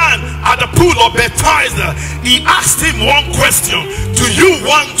a man at the pool of Bethesda, he asked him one question: do you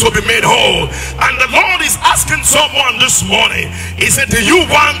want to be made whole? And the Lord is asking someone this morning. He said, do you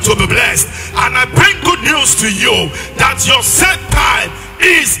want to be blessed? And I bring good news to you that your set time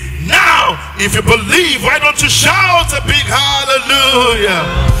is now. If you believe, why don't you shout a big hallelujah?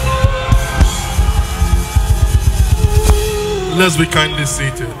 Let's be kindly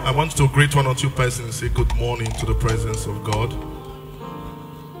seated. I want to greet one or two persons and say good morning to the presence of God.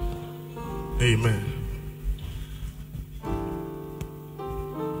 Amen.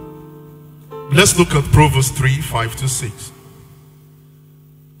 Let's look at Proverbs 3:5-6.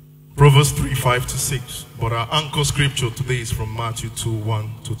 Proverbs 3:5-6. But our anchor scripture today is from Matthew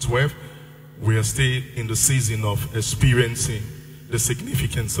 2:1-12. We are still in the season of experiencing the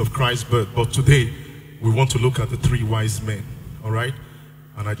significance of Christ's birth. But today, we want to look at the three wise men. All right?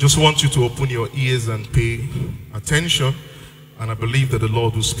 And I just want you to open your ears and pay attention. And I believe that the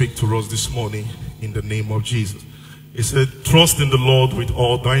Lord will speak to us this morning in the name of Jesus. He said, trust in the Lord with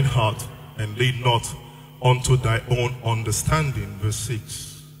all thine heart and lean not unto thy own understanding. Verse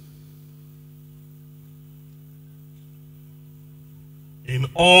 6. In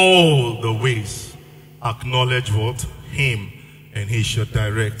all the ways acknowledge what? Him, and he shall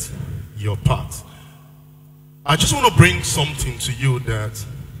direct your path. I just want to bring something to you that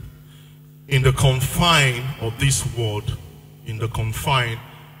in the confine of this world,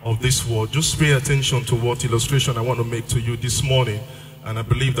 just pay attention to what illustration I want to make to you this morning, and I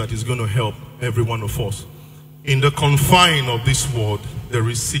believe that is going to help every one of us. In the confine of this world, there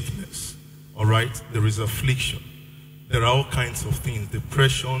is sickness, all right? There is affliction. There are all kinds of things,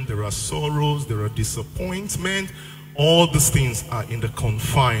 depression, there are sorrows, there are disappointment. All these things are in the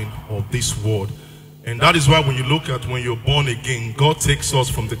confine of this world. And that is why when you look at when you're born again, God takes us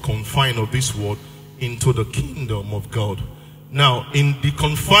from the confine of this world into the kingdom of God. Now, in the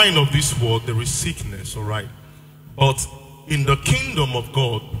confine of this world, there is sickness, all right? But in the kingdom of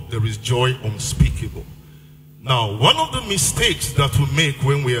God, there is joy unspeakable. Now, one of the mistakes that we make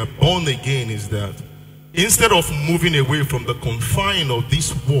when we are born again is that instead of moving away from the confine of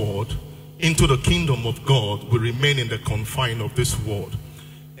this world into the kingdom of God, we remain in the confine of this world.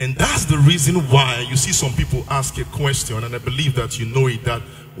 And that's the reason why you see some people ask a question, and I believe that you know it, that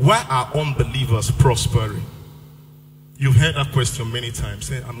why are unbelievers prospering? You've heard that question many times.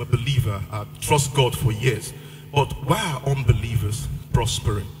 Say, I'm a believer, I trust God for years. But why are unbelievers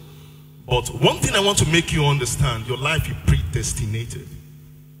prospering? But one thing I want to make you understand, your life is predestinated.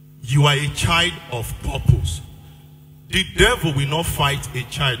 You are a child of purpose. The devil will not fight a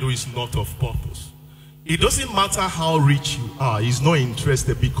child who is not of purpose. It doesn't matter how rich you are, he's not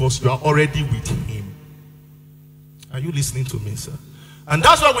interested because you are already with him. Are you listening to me, sir? And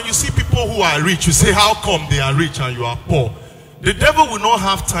that's why when you see people who are rich, you say, how come they are rich and you are poor? The devil will not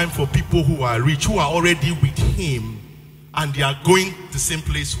have time for people who are rich, who are already with him, and they are going the same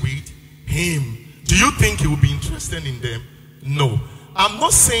place with him. Do you think he will be interested in them? No. I'm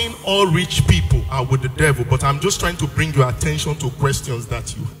not saying all rich people are with the devil, but I'm just trying to bring your attention to questions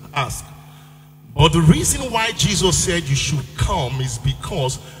that you ask. But the reason why Jesus said you should come is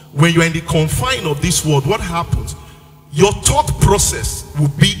because when you're in the confine of this world, what happens? Your thought process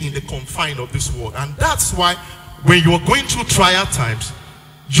will be in the confine of this world. And that's why when you're going through trial times,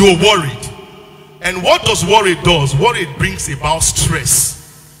 you're worried. And what does worry do? Worry brings about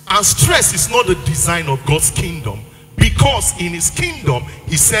stress. And stress is not the design of God's kingdom. Because in his kingdom,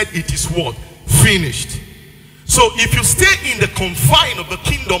 he said it is what? Finished. So if you stay in the confine of the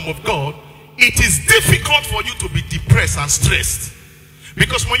kingdom of God, it is difficult for you to be depressed and stressed.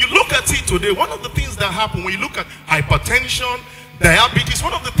 Because when you look at it today, one of the things that happen when you look at hypertension, diabetes,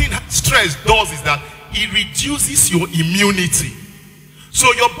 one of the things stress does is that it reduces your immunity.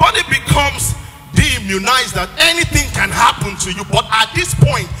 So your body becomes de-immunized that anything can happen to you. But at this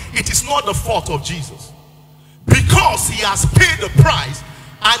point, it is not the fault of Jesus. Because he has paid the price,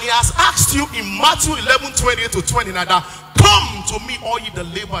 and he has asked you in Matthew 11:28-29 that come to me all ye that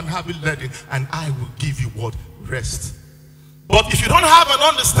labor and heavy laden, and I will give you what? Rest. But if you don't have an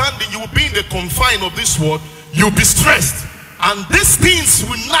understanding, you will be in the confine of this world, you'll be stressed. And these things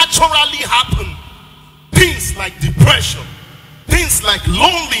will naturally happen. Things like depression, things like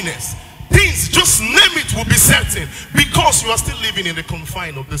loneliness, things, just name it, will be certain. Because you are still living in the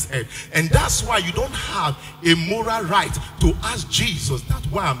confine of this earth. And that's why you don't have a moral right to ask Jesus that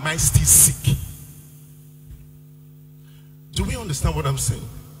why am I still sick? Do we understand what I'm saying?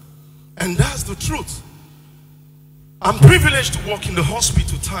 And that's the truth. I'm privileged to work in the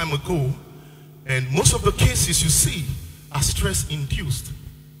hospital time ago, and most of the cases you see are stress-induced.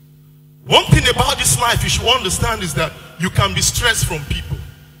 One thing about this life you should understand is that you can be stressed from people.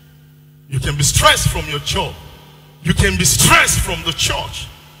 You can be stressed from your job. You can be stressed from the church.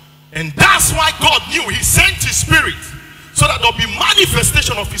 And that's why God knew he sent his spirit so that there'll be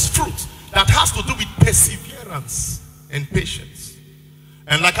manifestation of his fruit that has to do with perseverance and patience.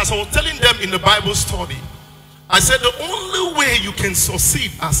 And like as I was telling them in the Bible study, I said the only way you can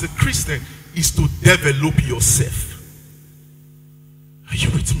succeed as a Christian is to develop yourself. Are you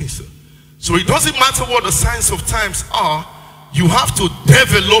with me, sir? So it doesn't matter what the signs of times are, you have to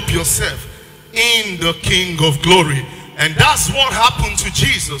develop yourself in the King of Glory. And that's what happened to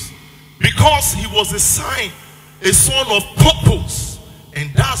Jesus, because he was a sign, a son of purpose.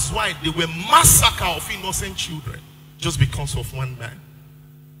 And that's why they were massacre of innocent children just because of one man.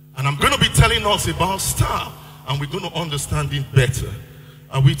 And I'm going to be telling us about Star, and we're going to understand it better.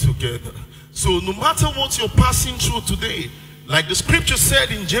 Are we together? So no matter what you're passing through today, like the scripture said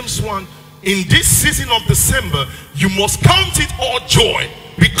in James 1, in this season of December, you must count it all joy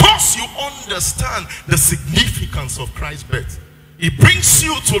because you understand the significance of Christ's birth. It brings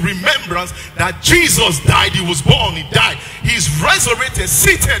you to remembrance that Jesus died, he was born, he died, he is resurrected,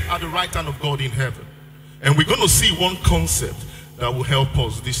 seated at the right hand of God in heaven. And we're going to see one concept that will help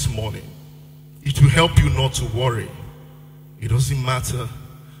us this morning. It will help you not to worry. It doesn't matter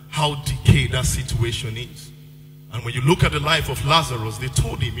how decayed that situation is. And when you look at the life of Lazarus, they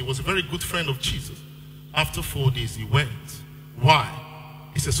told him he was a very good friend of Jesus. After 4 days, he went. Why?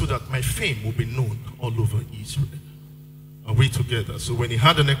 He said, so that my fame will be known all over Israel. Are we together? So when he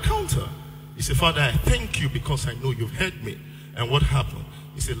had an encounter, he said, Father, I thank you because I know you've heard me. And what happened?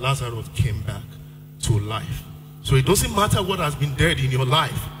 He said, Lazarus came back to life. So it doesn't matter what has been dead in your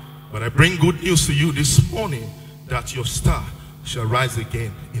life, but I bring good news to you this morning that your star shall rise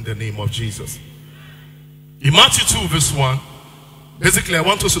again in the name of Jesus. In Matthew 2 verse 1, basically I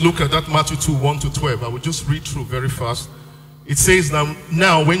want us to look at that Matthew 2, 1-12. I will just read through very fast. It says,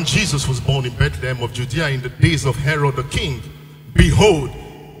 now when Jesus was born in Bethlehem of Judea in the days of Herod the king, behold,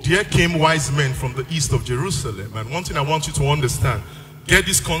 there came wise men from the east of Jerusalem. And one thing I want you to understand, get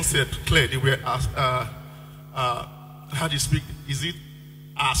this concept clear. They were, how do you speak? Is it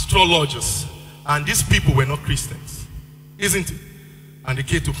astrologers? And these people were not Christians, isn't it? And they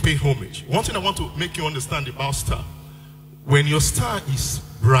came to pay homage. One thing I want to make you understand about star. When your star is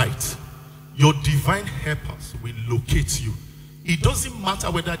bright, your divine helpers will locate you. It doesn't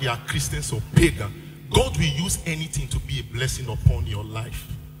matter whether they are Christians or pagan. God will use anything to be a blessing upon your life.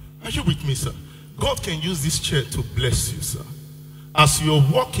 Are you with me, sir? God can use this chair to bless you, sir. As you're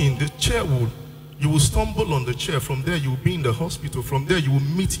walking, the chair you will stumble on the chair. From there, you will be in the hospital. From there, you will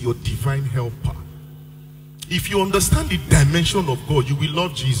meet your divine helper. If you understand the dimension of God, you will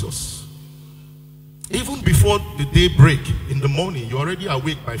love Jesus. Even before the day break in the morning, you're already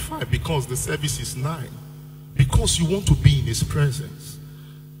awake by 5 because the service is 9. Because you want to be in his presence.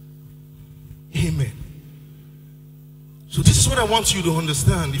 Amen. So this is what I want you to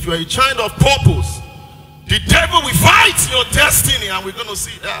understand. If you are a child of purpose, the devil will fight your destiny, and we're going to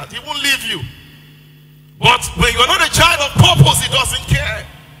see that. He won't leave you. But when you're not a child of purpose, he doesn't care.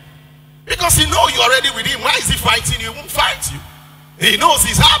 Because he knows you're already with him. Why is he fighting you? He won't fight you. He knows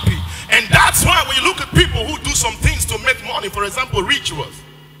he's happy. And that's why when you look at people who do some things to make money, for example, rituals,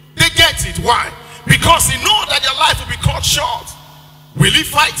 they get it. Why? Because he knows that their life will be cut short. Will he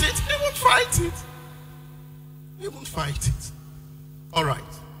fight it? He won't fight it. He won't fight it. All right.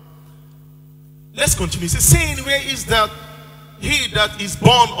 Let's continue. He says, saying, where is that he that is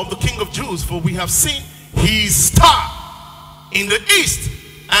born of the King of Jews? For we have seen his star in the east,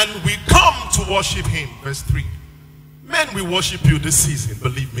 and we come to worship him. Verse 3. Men will worship you this season,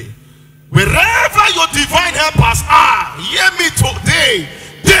 believe me. Wherever your divine helpers are, hear me today,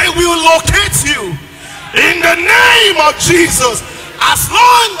 they will locate you. In the name of Jesus, as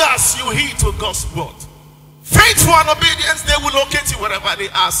long as you heed to God's word. Faithful and obedience, they will locate you wherever they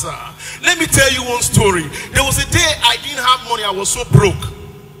are, sir. Let me tell you one story. There was a day I didn't have money. I was so broke.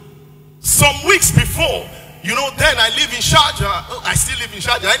 Some weeks before, you know, then I live in Sharjah. I still live in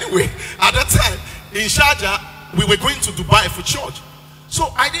Sharjah anyway. At that time, in Sharjah, we were going to Dubai for church. So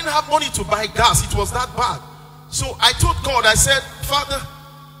I didn't have money to buy gas. It was that bad. So I told God, I said, Father,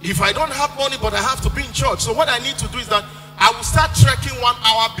 if I don't have money but I have to be in church, so what I need to do is that I will start trekking 1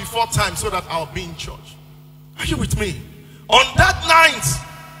 hour before time so that I'll be in church. Are you with me? On that night,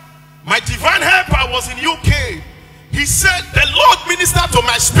 my divine helper was in UK. He said, the Lord ministered to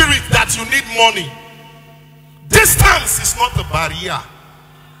my spirit that you need money. Distance is not a barrier.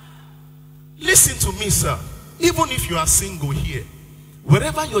 Listen to me, sir. Even if you are single here,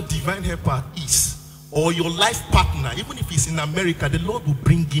 wherever your divine helper is, or your life partner, even if he's in America, the Lord will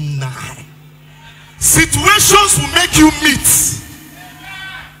bring him nigh. Situations will make you meet.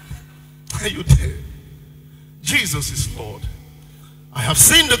 Are you there? Jesus is Lord. I have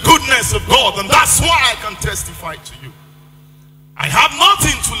seen the goodness of God, and that's why I can testify to you. I have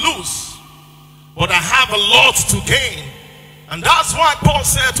nothing to lose, but I have a lot to gain. And that's why Paul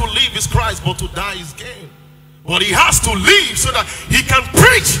said to live is Christ, but to die is gain. But he has to live so that he can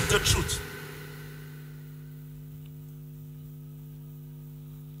preach the truth.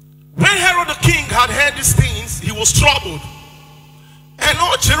 When Herod the king had heard these things, he was troubled, and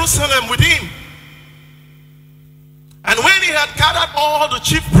all Jerusalem with him. And when he had gathered all the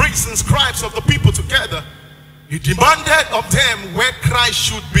chief priests and scribes of the people together, he demanded of them where Christ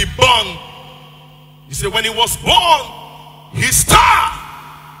should be born. He said, when he was born, his star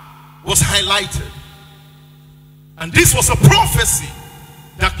was highlighted. And this was a prophecy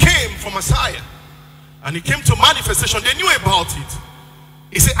that came from Messiah. And it came to manifestation. They knew about it.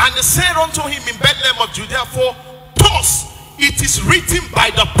 He said, and they said unto him in Bethlehem of Judea, for thus it is written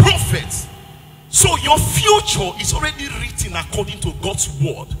by the prophets. So your future is already written according to God's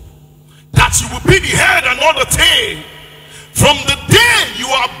word. That you will be the head and not the tail. From the day you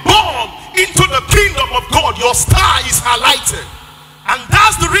are born into the kingdom of God, your star is highlighted. And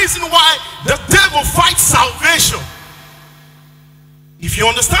that's the reason why the devil fights salvation. If you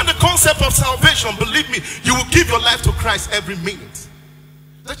understand the concept of salvation, believe me, you will give your life to Christ every minute.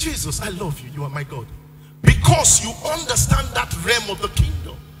 That Jesus, I love you, you are my God. Because you understand that realm of the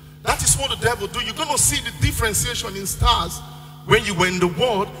kingdom. That is what the devil do. You're going to see the differentiation in stars when you were in the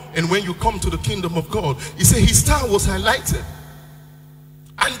world and when you come to the kingdom of God. He said his star was highlighted.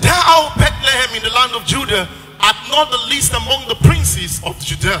 And thou, Bethlehem, in the land of Judah, art not the least among the princes of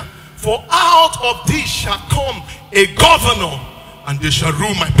Judah. For out of thee shall come a governor, and they shall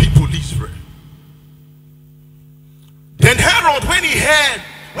rule my people Israel. Then Herod, when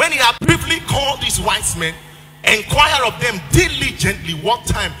he had briefly called these wise men, inquire of them diligently what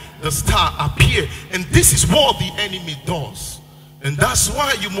time the star appeared. And this is what the enemy does. And that's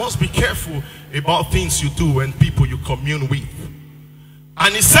why you must be careful about things you do and people you commune with.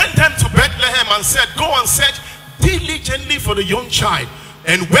 And he sent them to Bethlehem and said, go and search diligently for the young child.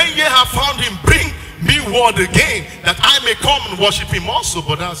 And when ye have found him, bring me word again, that I may come and worship him also.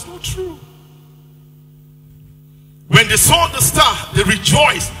 But that's not true. When they saw the star, they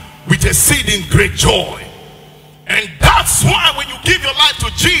rejoiced with exceeding great joy. And that's why when you give your life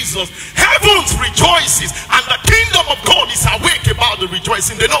to Jesus, heaven rejoices, and the kingdom of God is awake about the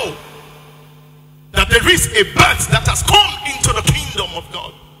rejoicing. They know that there is a birth that has come into the kingdom of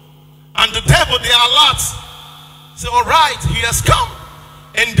God. And the devil, they are alert. Say, all right, he has come.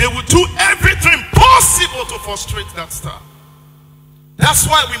 And they will do everything possible to frustrate that star. That's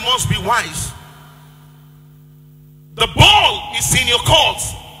why we must be wise. The ball is in your court.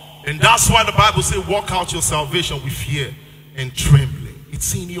 And that's why the Bible says, walk out your salvation with fear and trembling.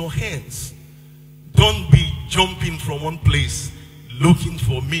 It's in your hands. Don't be jumping from one place looking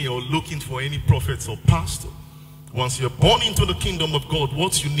for me or looking for any prophets or pastor. Once you're born into the kingdom of God,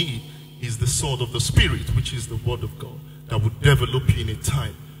 what you need is the sword of the Spirit, which is the word of God, that would develop you in a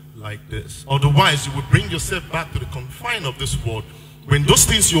time like this. Otherwise, you will bring yourself back to the confine of this world. When those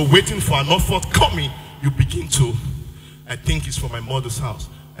things you're waiting for are not forthcoming, you begin to, I think it's from my mother's house.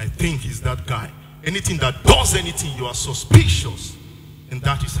 I think it's that guy. Anything that does anything, you are suspicious. And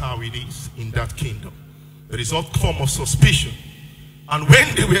that is how it is in that kingdom. There is all form of suspicion. And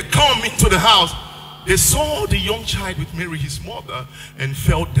when they were come into the house, they saw the young child with Mary, his mother, and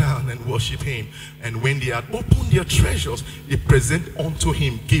fell down and worshipped him. And when they had opened their treasures, they present unto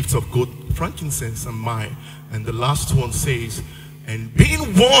him gifts of gold, frankincense, and myrrh. And the last one says, and being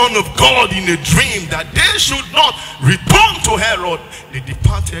warned of God in a dream that they should not return to Herod, they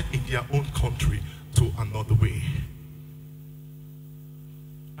departed in their own country to another way.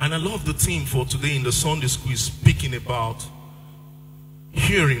 And I love the theme for today in the Sunday school is speaking about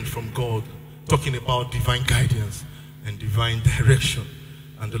hearing from God, talking about divine guidance and divine direction.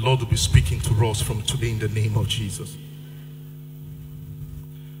 And the Lord will be speaking to us from today in the name of Jesus.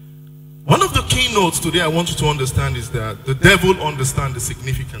 One of the keynotes today I want you to understand is that the devil understands the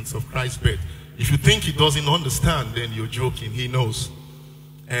significance of Christ's birth. If you think he doesn't understand, then you're joking. He knows.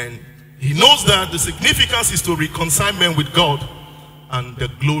 And he knows that the significance is to reconcile men with God and the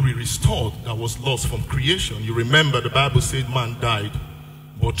glory restored that was lost from creation. You remember the Bible said man died,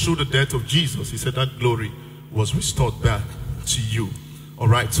 but through the death of Jesus, he said that glory was restored back to you. All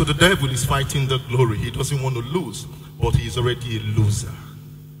right, so the devil is fighting the glory. He doesn't want to lose, but he is already a loser.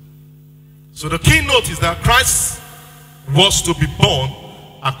 So the keynote is that Christ was to be born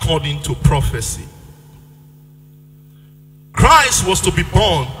according to prophecy. Christ was to be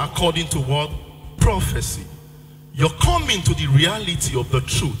born according to what? Prophecy. Your coming to the reality of the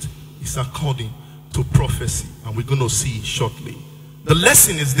truth is according to prophecy. And we're going to see shortly. The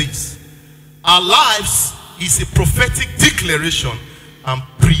lesson is this. Our lives is a prophetic declaration and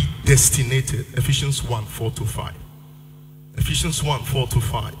predestinated. Ephesians 1, 4-5. Ephesians 1,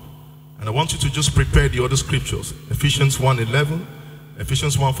 4-5. And I want you to just prepare the other scriptures. Ephesians 1:11,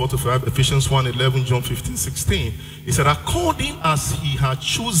 Ephesians 1, 4-5, Ephesians 1:11, John 15, 16. He said, according as he had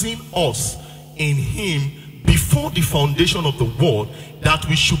chosen us in him before the foundation of the world, that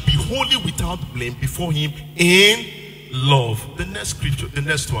we should be holy without blame before him in love. The next scripture, the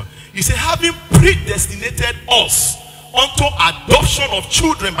next one. He said, having predestinated us unto adoption of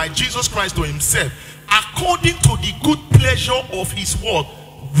children by Jesus Christ to himself, according to the good pleasure of his word,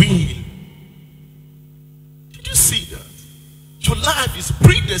 will. Did you see that? Your life is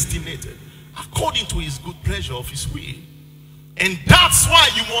predestinated according to his good pleasure of his will. And that's why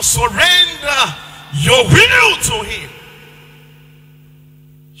you must surrender your will to him.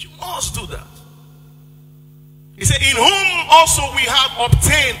 You must do that. He said, in whom also we have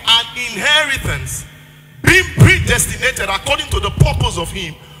obtained an inheritance, being predestinated according to the purpose of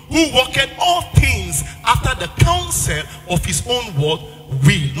him who worketh all things after the counsel of his own word,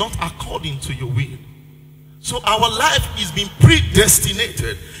 will, not according to your will. So our life is being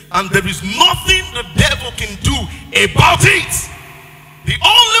predestinated, and there is nothing the devil can do about it. The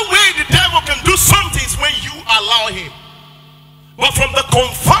only way the devil can do something is when you allow him. But from the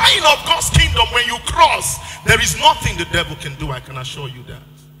confine of God's kingdom, when you cross, there is nothing the devil can do. I can assure you that.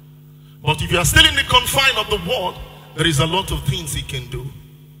 But if you are still in the confine of the world, there is a lot of things he can do.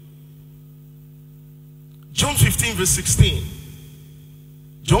 John 15 verse 16.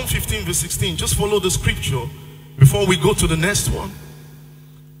 John 15 verse 16. Just follow the scripture before we go to the next one.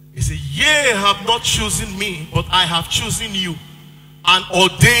 He said, ye have not chosen me, but I have chosen you and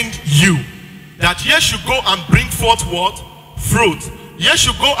ordained you, that ye should go and bring forth what? Fruit. Ye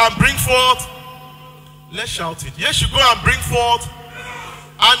should go and bring forth. Let's shout it. Yes, you go and bring forth,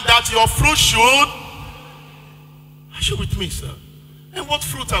 and that your fruit should. Are you with me, sir? And what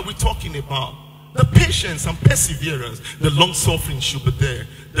fruit are we talking about? The patience and perseverance, the long suffering should be there.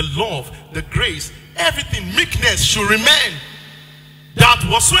 The love, the grace, everything, meekness should remain. That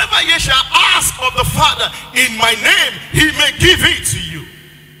whatsoever ye shall ask of the Father in my name, he may give it to you.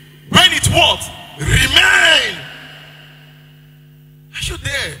 When it what? Remain. Are you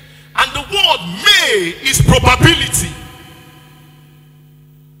there? And the word may is probability.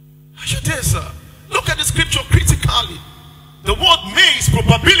 Are you there, sir? Look at the scripture critically. The word may is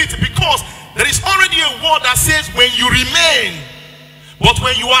probability, because there is already a word that says when you remain. But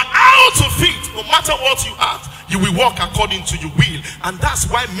when you are out of it, no matter what you ask, you will walk according to your will. And that's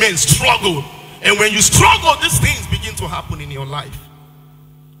why men struggle. And when you struggle, these things begin to happen in your life.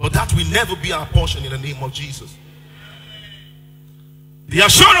 But that will never be our portion in the name of Jesus. The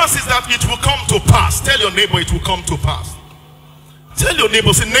assurance is that it will come to pass. Tell your neighbor it will come to pass. Tell your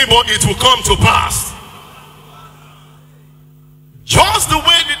neighbor, say, neighbor, it will come to pass. Just the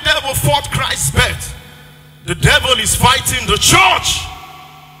way the devil fought Christ's birth, the devil is fighting the church.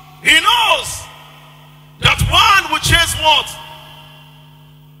 He knows that one will chase what?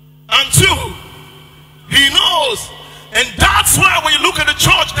 And two, he knows. And that's why when you look at the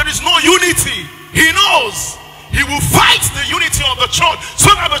church, there is no unity. He knows. He will fight the unity of the church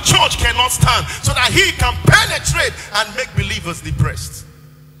so that the church cannot stand, so that he can penetrate and make believers depressed.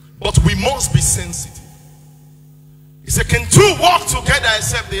 But we must be sensitive. He said, can two walk together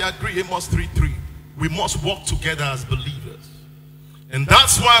except they agree? Amos 3:3. We must walk together as believers. And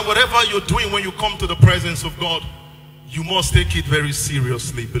that's why whatever you're doing when you come to the presence of God, you must take it very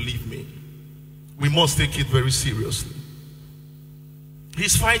seriously, believe me. We must take it very seriously.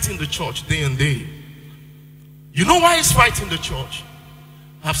 He's fighting the church day and day. You know why he's fighting the church?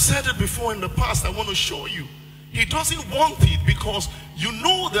 I've said it before in the past. I want to show you. He doesn't want it because you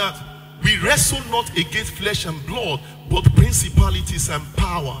know that we wrestle not against flesh and blood, but principalities and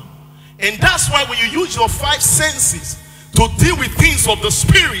power. And that's why when you use your 5 senses to deal with things of the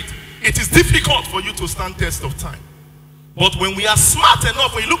spirit, it is difficult for you to stand test of time. But when we are smart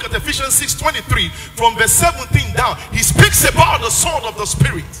enough, when you look at Ephesians 6:23, from verse 17 down, he speaks about the sword of the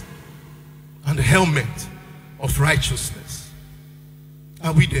spirit and the helmet of righteousness.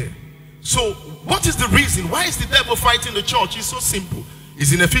 Are we there? So what is the reason? Why is the devil fighting the church? It's so simple.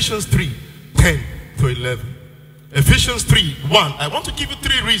 It's in Ephesians 3:10-11. Ephesians 3:1. I want to give you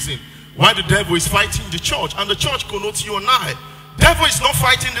 3 reasons why the devil is fighting the church. And the church connotes you and I. Devil is not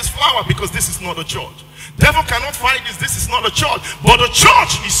fighting this flower because this is not a church. Devil cannot fight this. This is not a church. But the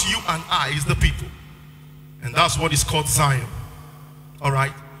church is you and I, is the people. And that's what is called Zion.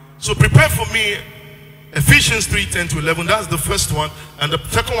 Alright. So prepare for me Ephesians 3:10-11. That's the first one. And the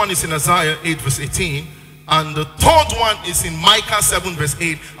second one is in Isaiah 8:18. And the third one is in Micah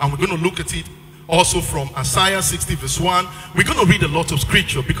 7:8. And we're going to look at it also from Isaiah 60:1. We're going to read a lot of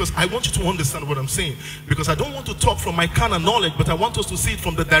scripture because I want you to understand what I'm saying. Because I don't want to talk from my carnal knowledge, but I want us to see it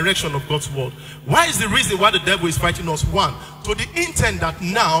from the direction of God's word. Why is the reason why the devil is fighting us? 1, to the intent that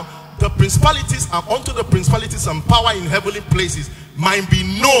now the principalities and unto the principalities and power in heavenly places might be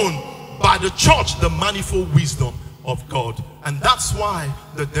known by the church, the manifold wisdom of God. And that's why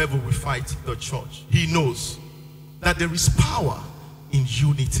the devil will fight the church. He knows that there is power in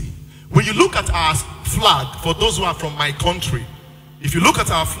unity. When you look at our flag, for those who are from my country, if you look at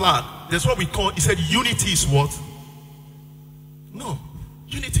our flag, there's what we call, he said unity is what? No,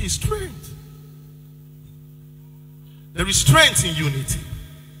 unity is strength. There is strength in unity.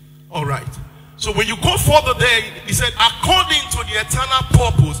 All right. So when you go further there, he said, according to the eternal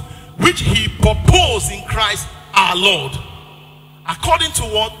purpose which he proposed in Christ our Lord. According to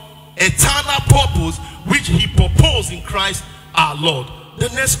what? Eternal purpose which he proposed in Christ our Lord. The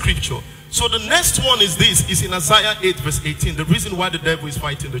next scripture. So the next one is this, is in Isaiah 8:18. The reason why the devil is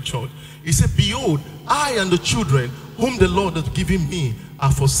fighting the church. He said, behold, I and the children whom the Lord hath given me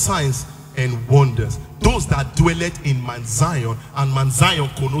are for signs and wonders. Those that dwelleth in Mount Zion. And Mount Zion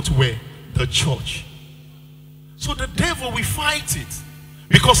connotes where? The church. So the devil will fight it.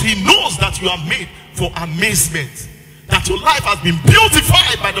 Because he knows that you are made for amazement. That your life has been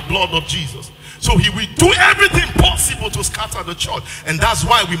beautified by the blood of Jesus. So he will do everything possible to scatter the church. And that's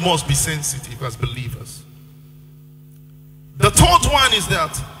why we must be sensitive as believers. The third one is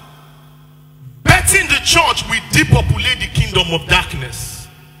that betting the church will depopulate the kingdom of darkness.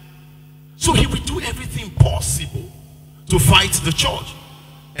 So he will do everything possible to fight the church.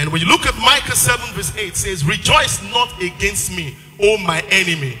 And when you look at Micah 7:8, it says, rejoice not against me, O my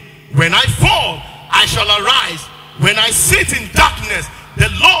enemy. When I fall, I shall arise. When I sit in darkness, the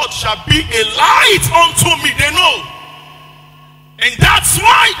Lord shall be a light unto me. They know. And that's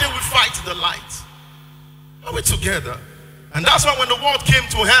why they will fight the light. Are we together? And that's why when the word came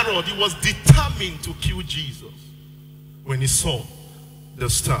to Herod, he was determined to kill Jesus when he saw the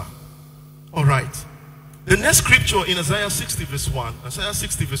star. All right. The next scripture in Isaiah 60 verse 1. Isaiah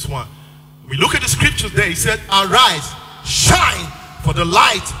 60 verse 1. We look at the scriptures there. He said, arise, shine, for the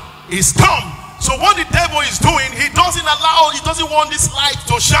light is come. So what the devil is doing, he doesn't want this light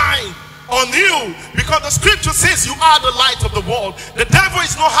to shine on you, because the scripture says you are the light of the world. The devil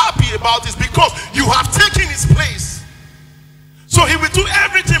is not happy about this because you have taken his place. So he will do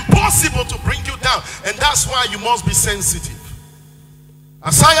everything possible to bring you down, and that's why you must be sensitive.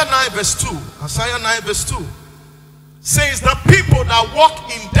 Isaiah 9 verse 2. Isaiah 9 verse 2 says, the people that walk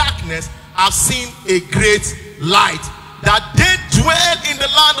in darkness have seen a great light. That they dwell in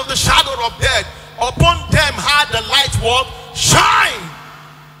the land of the shadow of death, upon them had the light what? Shine.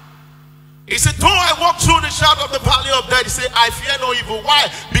 He said, though I walk through the shadow of the valley of death, he said, I fear no evil.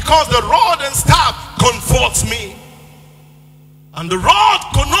 Why? Because the rod and staff comforts me. And the rod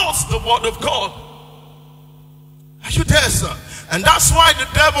connotes the word of God. Are you there, sir? And that's why the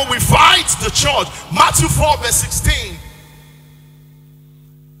devil will fight the church. Matthew 4 verse 16.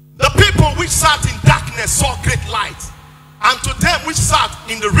 The people which sat in darkness saw great light. And to them which sat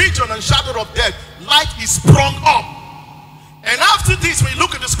in the region and shadow of death, light is sprung up. And after this, when you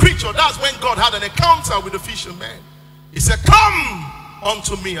look at the scripture, that's when God had an encounter with the fisherman. He said, come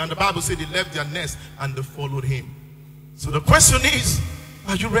unto me. And the Bible said they left their nest and they followed him. So the question is,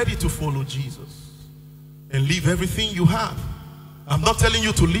 are you ready to follow Jesus and leave everything you have? I'm not telling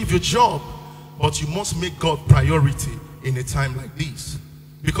you to leave your job, but you must make God priority in a time like this.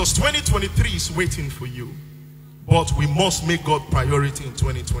 Because 2023 is waiting for you. But we must make God priority in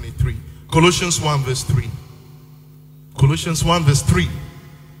 2023. Colossians 1 verse 3. Colossians 1 verse 3.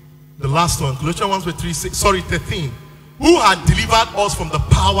 The last one. Colossians 1 verse 3. 13. Who had delivered us from the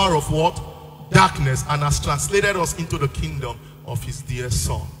power of what? Darkness, and has translated us into the kingdom of his dear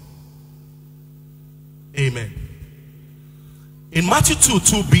Son. Amen. In Matthew 2,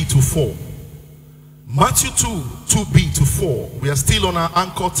 2b to 4. Matthew 2, 2b to 4. We are still on our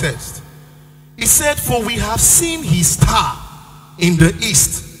anchor text. He said, for we have seen his star in the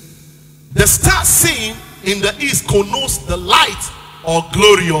east. The star seen in the east connotes the light or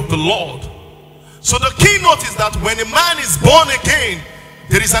glory of the Lord. So the keynote is that when a man is born again,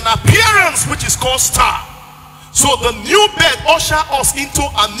 there is an appearance which is called star. So the new birth ushers us into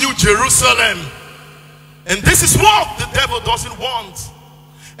a new Jerusalem. And this is what the devil doesn't want.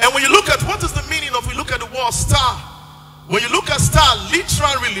 And when you look at what is the meaning of, we look at the word star. When you look at star,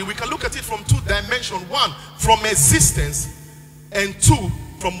 literally, we can look at it from two dimensions. One, from existence, and two,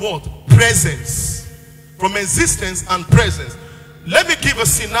 from what? Presence. From existence and presence. Let me give a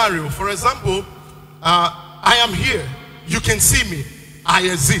scenario. For example, I am here. You can see me. I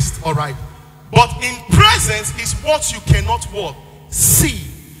exist, all right. But in presence is what you cannot what? See.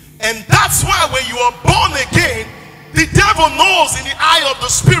 And that's why when you are born again, the devil knows in the eye of the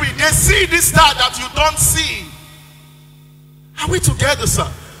spirit, they see this star that you don't see. Are we together, sir?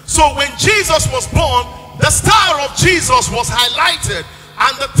 So when Jesus was born, the star of Jesus was highlighted.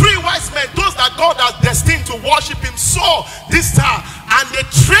 And the three wise men, those that God has destined to worship him, saw this star. And they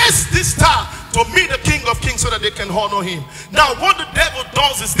traced this star to meet the King of Kings so that they can honor him. Now what the devil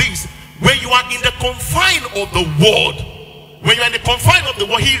does is this. When you are in the confine of the world, when you are in the confine of the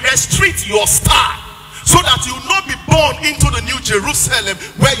world, he restricts your star so that you will not be born into the new Jerusalem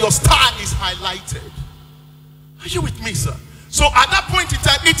where your star is highlighted. Are you with me, sir? So at that point in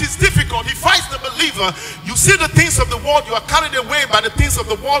time, it is difficult. He fights the believer. You see the things of the world. You are carried away by the things of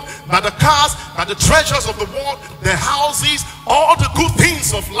the world, by the cars, by the treasures of the world, the houses, all the good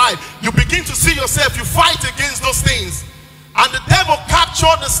things of life. You begin to see yourself. You fight against those things. And the devil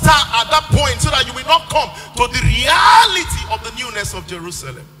captured the star at that point so that you will not come to the reality of the newness of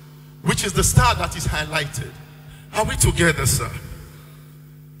Jerusalem, which is the star that is highlighted. Are we together, sir?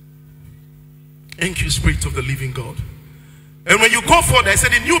 Thank you, Spirit of the living God. And when you go further, I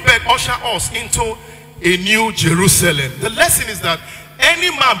said the new birth usher us into a new Jerusalem. The lesson is that any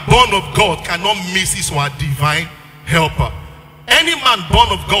man born of God cannot miss his or her divine helper. Any man born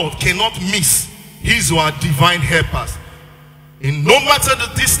of God cannot miss his or her divine helpers. In no matter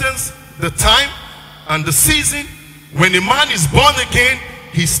the distance, the time, and the season, when a man is born again,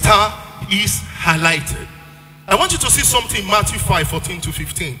 his star is highlighted. I want you to see something in Matthew 5, 14 to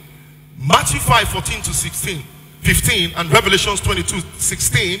 15. Matthew 5, 14 to 15, and Revelations 22,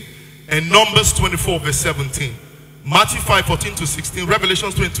 16, and Numbers 24, verse 17. Matthew 5, 14 to 16,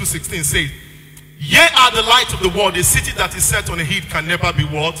 Revelations 22, 16 says, Ye are the light of the world. A city that is set on a hill can never be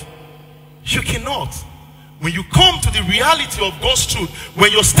what? You cannot. When you come to the reality of God's truth,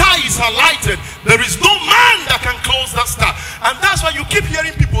 when your star is highlighted, there is no man that can close that star. And that's why you keep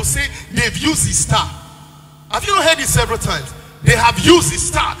hearing people say they've used his star. Have you not heard it several times? They have used his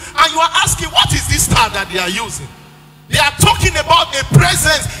star. And you are asking, what is this star that they are using? They are talking about a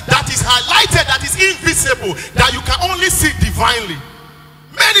presence that is highlighted, that is invisible, that you can only see divinely.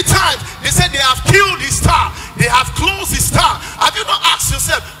 Many times they said they have killed his star, they have closed his star. Have you not asked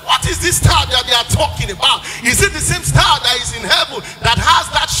yourself, what is this star that they are talking about? Is it the same star that is in heaven that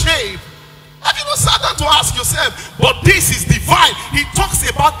has that shape? Have you not sat down to ask yourself? But this is divine. He talks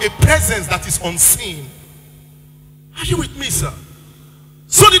about a presence that is unseen. Are you with me, sir?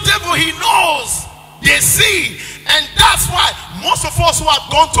 So the devil, he knows. They see. And that's why most of us who have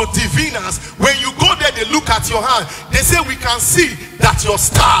gone to diviners, when you go there, they look at your hand. They say, we can see that your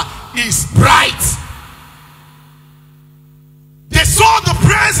star is bright. They saw the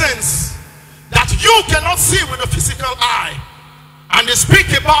presence that you cannot see with the physical eye. And they speak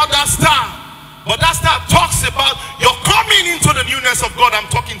about that star. But that star talks about your coming into the newness of God. I'm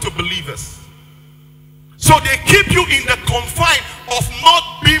talking to believers. So they keep you in the confine of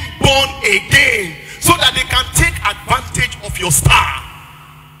not being born again, so that they can take advantage of your star.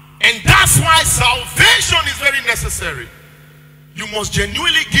 And that's why salvation is very necessary. You must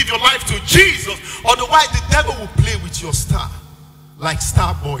genuinely give your life to Jesus, otherwise the devil will play with your star. Like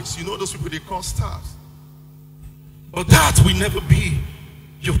star boys. You know those people they call stars. But that will never be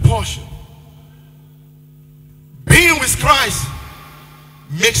your portion. Being with Christ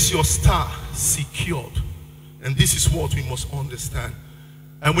makes your star secured. And this is what we must understand.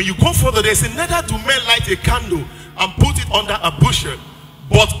 And when you go further, they say, neither do men light a candle and put it under a bushel,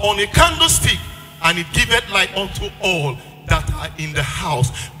 but on a candlestick, and it giveth light unto all that are in the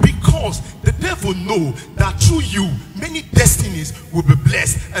house. Because the devil know that through you, many destinies will be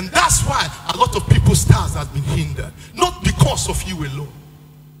blessed. And that's why a lot of people's stars have been hindered. Not because of you alone.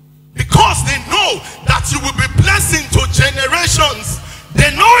 Because they know that you will be blessing to generations. They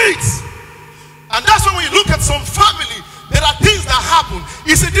know it. And that's why when you look at some family, there are things that happen.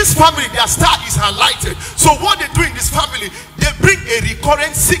 You see, this family, their star is highlighted. So what they do in this family, they bring a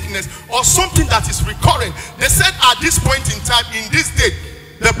recurrent sickness or something that is recurrent. They said at this point in time, in this day,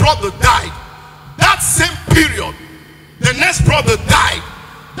 the brother died. That same period, the next brother died.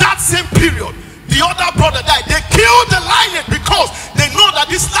 That same period, the other brother died. They killed the lineage because they know that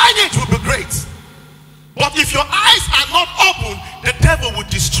this lineage will be great. But if your eyes are not open, the devil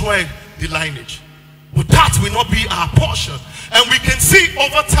will destroy the lineage. But that will not be our portion. And we can see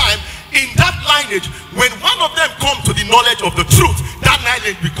over time in that lineage, when one of them come to the knowledge of the truth, that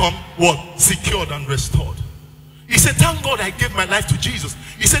lineage become what? Secured and restored. He said, thank God I gave my life to Jesus.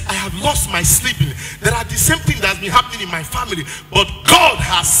 He said, I have lost my sleeping. There are the same thing that's been happening in my family, but God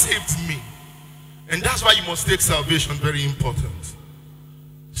has saved me. And that's why you must take salvation very important.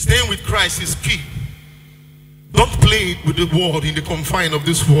 Staying with Christ is key. Don't play with the world in the confine of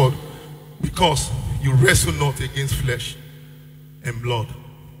this world, because you wrestle not against flesh and blood.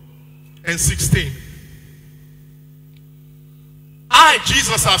 And 16. I,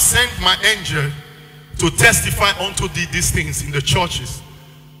 Jesus, have sent my angel to testify unto thee these things in the churches.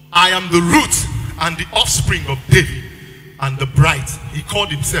 I am the root and the offspring of David and the bright. He called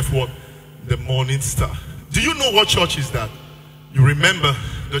himself what? The morning star. Do you know what church is that? You remember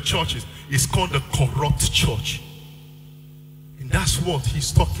the churches. It's called the corrupt church. And that's what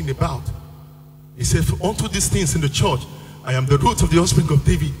he's talking about. He said, unto these things in the church, I am the root of the offspring of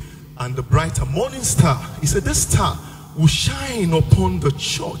David and the brighter morning star. He said, this star will shine upon the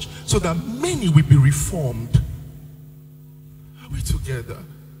church so that many will be reformed. Are we together?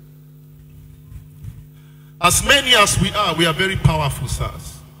 As many as we are very powerful,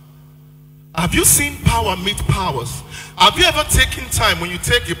 sirs. Have you seen power meet powers? Have you ever taken time when you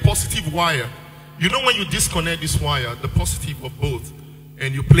take a positive wire? You know when you disconnect this wire, the positive of both,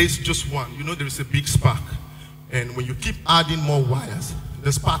 and you place just one, you know there is a big spark. And when you keep adding more wires,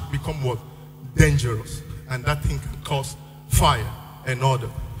 the spark become what? Dangerous. And that thing can cause fire and order.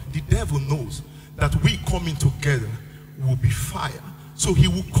 The devil knows that we coming together will be fire. So he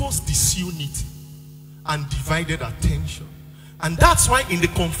will cause disunity and divided attention. And that's why in the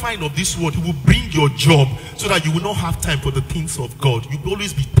confine of this world, he will bring your job so that you will not have time for the things of God. You will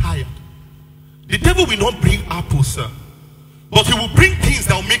always be tired. The devil will not bring apples, sir. But he will bring things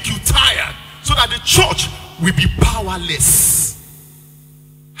that will make you tired so that the church will be powerless.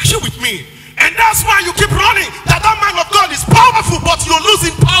 Are you with me? And that's why you keep running. That man of God is powerful, but you're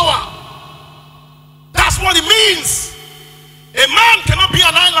losing power. That's what it means. A man cannot be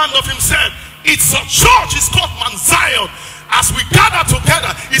an island of himself. It's a church. It's called Mount Zion. As we gather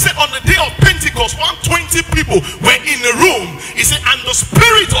together, he said on the day of Pentecost, 120 people were in a room. He said, and the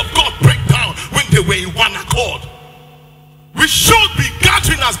Spirit of God broke down when they were in one accord. We should be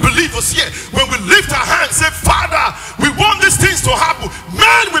gathering as believers here. When we lift our hands, say, Father, we want these things to happen.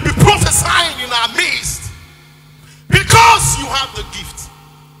 Men will be prophesying in our midst because you have the gift.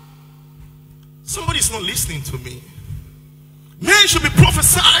 Somebody's not listening to me. Men should be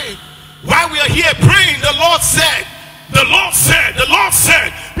prophesying while we are here praying. The Lord said, the Lord said, the Lord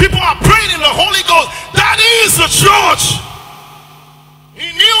said. People are praying in the Holy Ghost. That is the church. He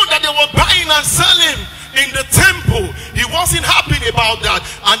knew that they were buying and selling in the temple. He wasn't happy about that.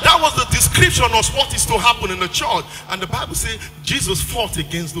 And that was the description of what is to happen in the church. And the Bible says Jesus fought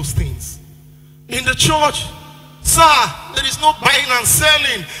against those things. In the church, sir, there is no buying and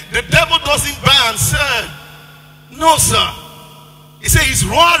selling. The devil doesn't buy and sell. No, sir. He said he's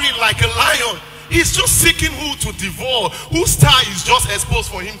roaring like a lion. He's just seeking who to devour, whose star is just exposed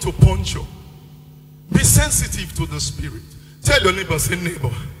for him to puncture. Be sensitive to the Spirit. Tell your neighbor, say,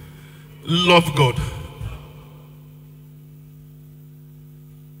 neighbor, love God.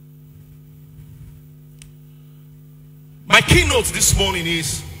 My keynote this morning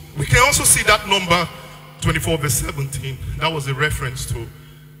is, we can also see that number 24 verse 17. That was a reference to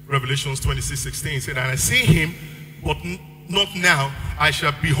Revelations 26:16. It said, and I see him, but not now. I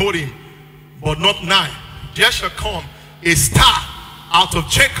shall behold him, but not nigh. There shall come a star out of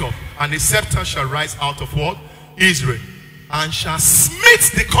Jacob, and a scepter shall rise out of what? Israel, and shall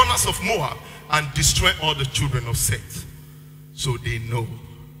smite the corners of Moab, and destroy all the children of Seth. So they know.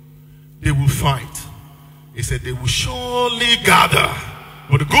 They will fight. He said they will surely gather.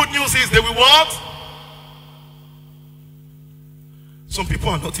 But the good news is they will what? Some people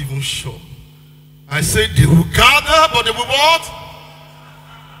are not even sure. I said they will gather, but they will what?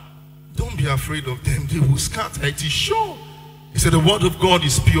 Don't be afraid of them. They will scatter. It is sure. He said the word of God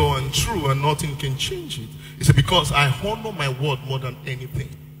is pure and true, and nothing can change it. He said, because I honor my word more than anything.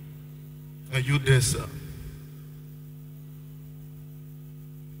 Are you there, sir?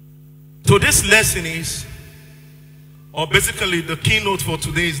 So this lesson is, or basically the keynote for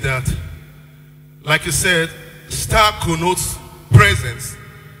today is that, like I said, star connotes presence,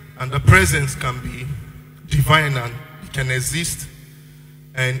 and the presence can be divine and it can exist.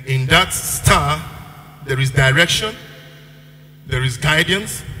 And in that star, there is direction, there is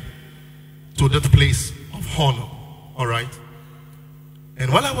guidance to that place of honor. All right?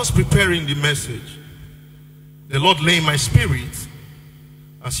 And while I was preparing the message, the Lord lay in my spirit,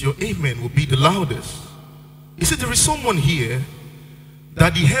 as your amen will be the loudest. He said, there is someone here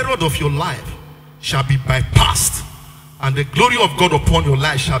that the Herod of your life shall be bypassed, and the glory of God upon your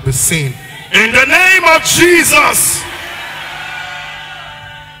life shall be seen. In the name of Jesus.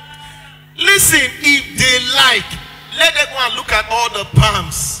 Listen, if they like, let them go and look at all the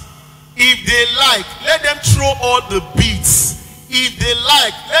palms. If they like, let them throw all the beads. If they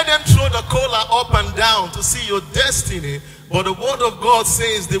like, let them throw the cola up and down to see your destiny. But the word of God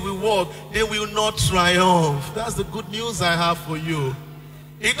says they will what? They will not triumph. That's the good news I have for you.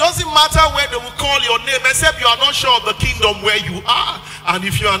 It doesn't matter where they will call your name, except you are not sure of the kingdom where you are. And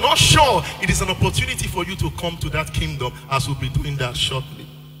if you are not sure, it is an opportunity for you to come to that kingdom, as we'll be doing that shortly.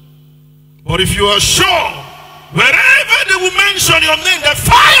 But if you are sure, wherever they will mention your name, the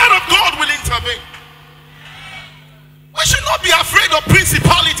fire of God will intervene. We should not be afraid of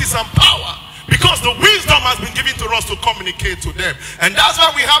principalities and power, because the wisdom has been given to us to communicate to them. And that's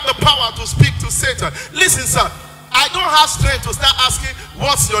why we have the power to speak to Satan. Listen, sir, I don't have strength to start asking,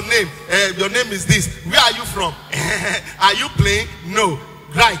 what's your name? Your name is this. Where are you from? Are you playing? No.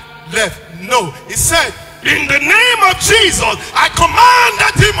 Right, left, no. He said, in the name of Jesus, I command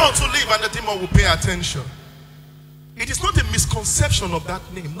that demon to leave, and the demon will pay attention. It is not a misconception of that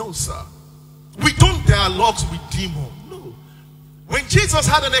name. No, sir. We don't dialogue with demons. No. When Jesus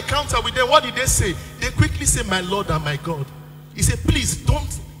had an encounter with them, what did they say? They quickly say, my Lord and my God. He said, please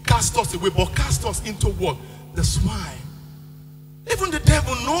don't cast us away, but cast us into what? The swine. Even the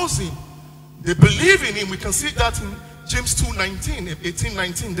devil knows him. They believe in him. We can see that in James 2:19,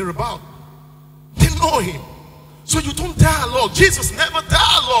 18:19, thereabout. They know him. So you don't dialogue. Jesus never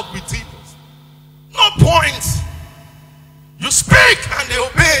dialogue with demons. No point. You speak and they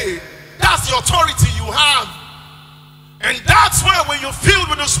obey. That's the authority you have. And that's why when you're filled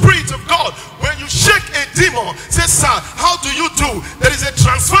with the Spirit of God, when you shake a demon, say, sir, how do you do? There is a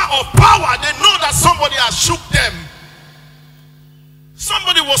transfer of power. They know that somebody has shook them.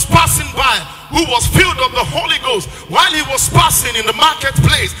 Somebody was passing by who was filled of the Holy Ghost. While he was passing in the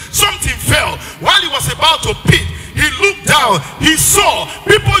marketplace, something fell. While he was about to pick, he looked down. He saw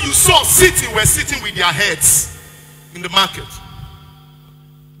people you saw sitting were sitting with their heads in the market.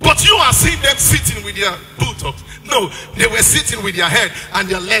 But you are seeing them sitting with their buttocks. No, they were sitting with their head and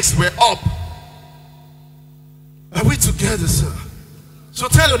their legs were up. Are we together, sir? So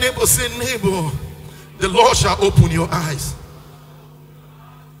tell your neighbor, say, neighbor, the Lord shall open your eyes.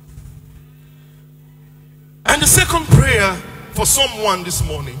 And the second prayer for someone this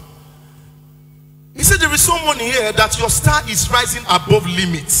morning, he said there is someone here that your star is rising above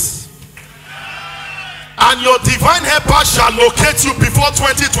limits. And your divine helper shall locate you before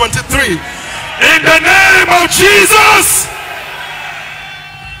 2023. In the name of Jesus.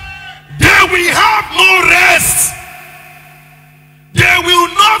 They will have no rest. They will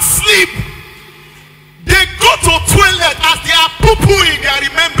not sleep. They go to toilet as they are poo-pooing, they are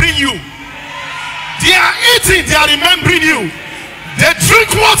remembering you. They are eating, they are remembering you. They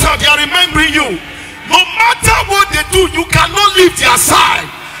drink water, they are remembering you. No matter what they do, you cannot leave their side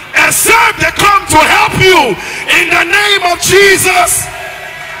except they come to help you in the name of Jesus.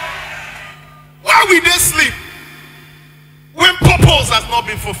 Why will they sleep? When purpose has not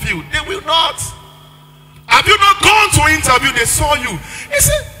been fulfilled, they will not. Have you not gone to interview? They saw you. He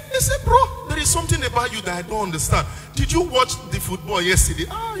said, bro, there is something about you that I don't understand. Did you watch the football yesterday?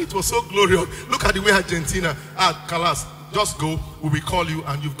 It was so glorious. Look at the way Argentina. Carlos, just go. We will call you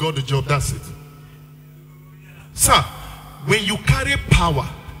and you've got the job. That's it. Sir, when you carry power,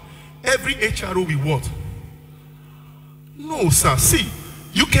 every HRO will what? No, sir. See,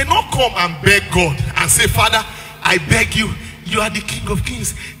 you cannot come and beg God and say, Father, I beg you. You are the King of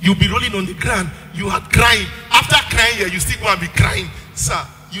Kings. You'll be rolling on the ground. You are crying. After crying, you still going to be crying. Sir,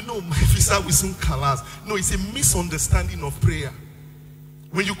 you know my visa will soon collapse. No, it's a misunderstanding of prayer.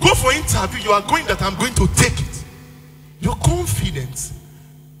 When you go for interview, you are going that I'm going to take it. Your confidence.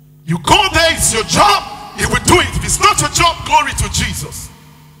 You go there, it's your job. He will do it. If it's not your job, glory to Jesus.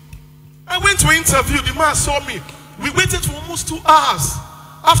 I went to interview. The man saw me. We waited for almost 2 hours.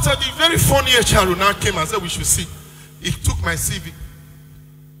 After the very funny HRO now came and said we should see. He took my CV.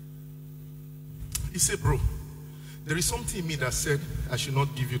 He said, bro, there is something in me that said I should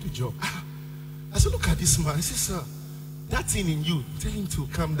not give you the job. I said, look at this man. I said, sir, that thing in you, tell him to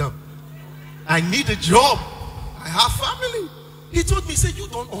calm down. I need a job. I have family. He told me, he said, you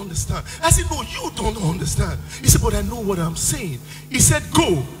don't understand. I said, no, you don't understand. He said, but I know what I'm saying. He said,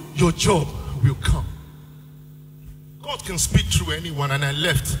 go, your job will come. God can speak through anyone, and I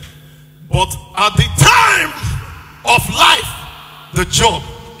left. But at the time of life, the job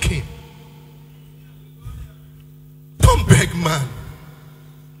came. Don't beg, man.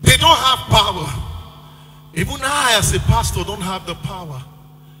 They don't have power. Even I as a pastor don't have the power.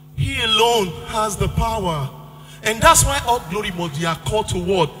 He alone has the power. And that's why all glory must be called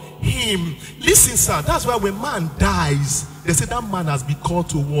toward him. Listen, sir, that's why when man dies, they say that man has been called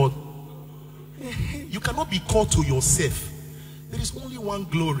toward. You cannot be called to yourself. There is only one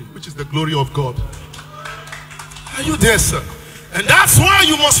glory, which is the glory of God. Are you there, sir? And that's why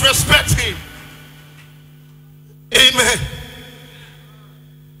you must respect him. Amen.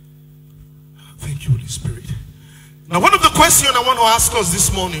 Thank you, Holy Spirit. Now, one of the questions I want to ask us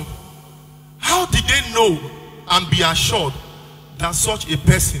this morning, how did they know and be assured that such a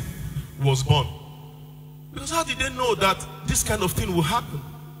person was born? Because how did they know that this kind of thing will happen?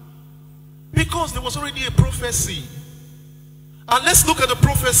 Because there was already a prophecy. And let's look at the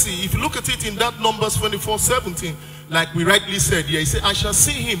prophecy. If you look at it in that Numbers 24:17, like we rightly said, he said, I shall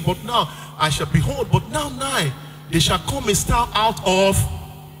see him, but now I shall behold, but now nigh, they shall come a star out of.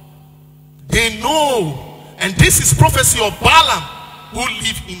 They know. And this is prophecy of Balaam, who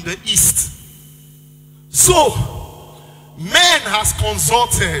lived in the east. So, man has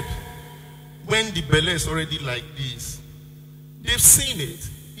consulted when the belly is already like this. They've seen it.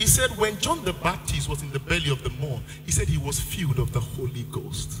 He said when John the Baptist was in the belly of the morn, he said he was filled of the Holy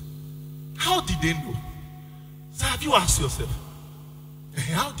Ghost. How did they know? So have you asked yourself,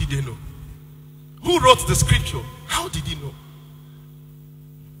 how did they know? Who wrote the scripture? How did he know?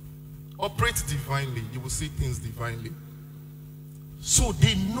 Operate divinely. You will see things divinely. So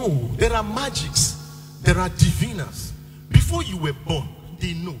they know. There are magics. There are diviners. Before you were born,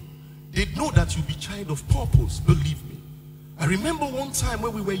 they know. They know that you'll be child of purpose. Believe me. I remember one time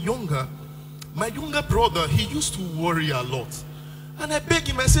when we were younger, my younger brother, he used to worry a lot. And I begged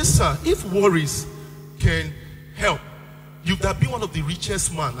him, I said, sir, if worries can help, you've been one of the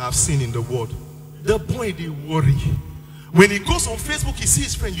richest men I've seen in the world. The boy, they worry. When he goes on Facebook, he sees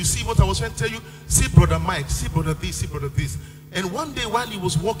his friend. You see what I was trying to tell you? See brother Mike, see brother this, see brother this. And one day while he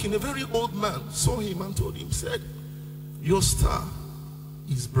was walking, a very old man saw him and told him, said, your star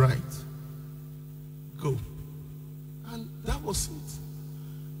is bright. Go. And that was it.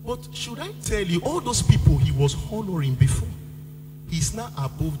 But should I tell you, all those people he was honoring before, he's now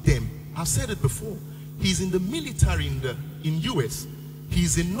above them. I've said it before. He's in the military in US.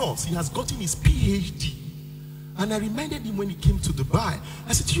 He's a nurse. He has gotten his PhD. And I reminded him when he came to Dubai.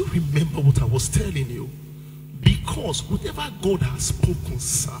 I said, do you remember what I was telling you? Because whatever God has spoken,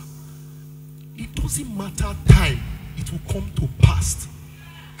 sir, it doesn't matter time, it will come to pass.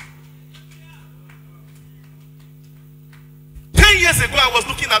 10 years ago, I was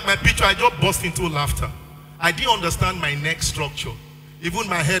looking at my picture. I just burst into laughter. I didn't understand my neck structure. Even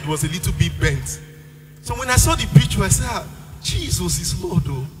my head was a little bit bent. So when I saw the picture, I said, ah, Jesus is Lord.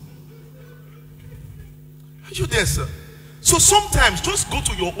 Oh. Are you there, sir? So sometimes just go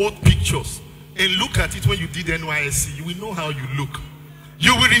to your old pictures and look at it when you did NYSC. You will know how you look.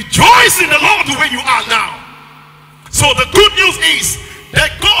 You will rejoice in the Lord the way you are now. So the good news is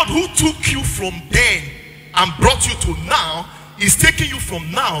that God who took you from then and brought you to now is taking you from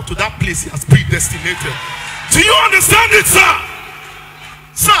now to that place he has predestinated. Do you understand it, sir?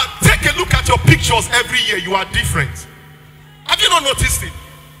 Sir, take a look at your pictures every year. You are different. Have you not noticed it?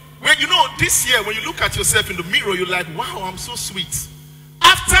 When you know this year, when you look at yourself in the mirror, you're like, wow, I'm so sweet.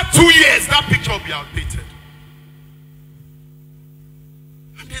 After 2 years, that picture will be outdated.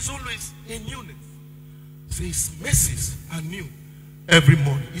 And there's always a newness. So his mercies are new every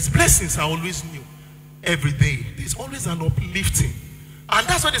morning. His blessings are always new every day. There's always an uplifting. And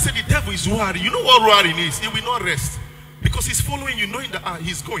that's why they say the devil is worried. You know what worrying is? He will not rest. Because he's following you, knowing that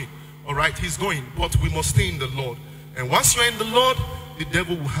he's going. All right, he's going. But we must stay in the Lord. And once you're in the Lord, the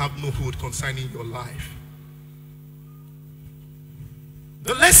devil will have no hold concerning your life.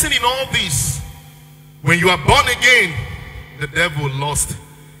 The lesson in all this, when you are born again, the devil lost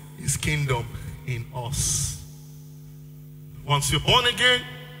his kingdom in us. Once you're born again,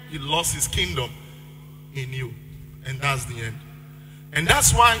 he lost his kingdom in you. And that's the end. And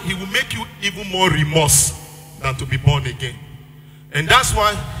that's why he will make you even more remorse than to be born again. And that's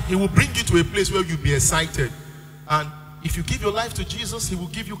why he will bring you to a place where you'll be excited. And if you give your life to Jesus, he will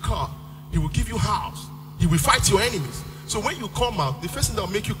give you car. He will give you house. He will fight your enemies. So when you come out, the first thing that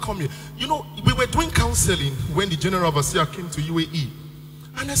will make you come here. You know, we were doing counseling when the general overseer came to UAE.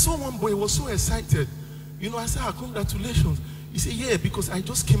 And I saw one boy, he was so excited. You know, I said, congratulations. He said, yeah, because I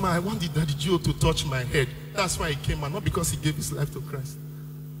just came out. I wanted Daddy Joe to touch my head. That's why he came out, not because he gave his life to Christ.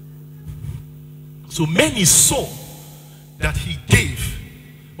 So many saw that he gave.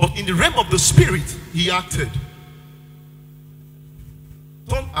 But in the realm of the spirit, he acted.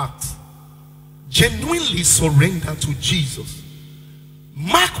 Don't act. Genuinely surrender to Jesus.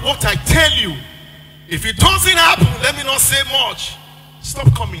 Mark what I tell you. If it doesn't happen, let me not say much.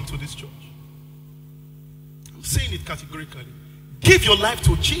 Stop coming to this church. I'm saying it categorically. Give your life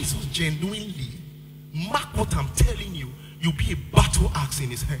to Jesus genuinely. Mark what I'm telling you. You'll be a battle axe in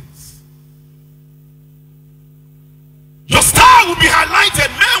his hands. Your star will be highlighted.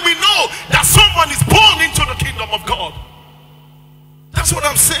 Man, we know that someone is born into the kingdom of God. That's what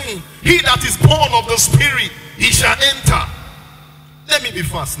I'm saying. He that is born of the Spirit, he shall enter. Let me be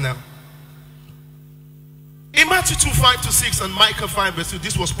fast now. In Matthew 2:5-6 and Micah 5 verse 2,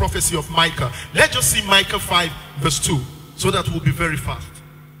 this was prophecy of Micah. Let's just see Micah 5 verse 2, so that we'll be very fast.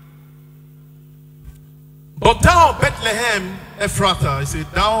 But thou, Bethlehem Ephrathah, I say,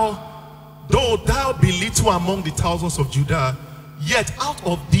 though thou be little among the thousands of Judah, yet out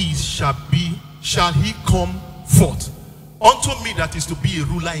of these shall he come forth unto me that is to be a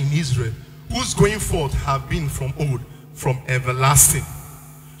ruler in Israel, whose going forth have been from old, from everlasting.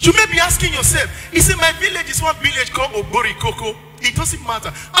 You may be asking yourself, you see, my village is one village called Oborikoko. It doesn't matter.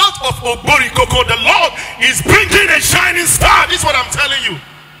 Out of Oborikoko, the Lord is bringing a shining star. This is what I'm telling you.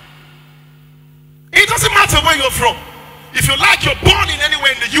 It doesn't matter where you're from. If you like, you're born in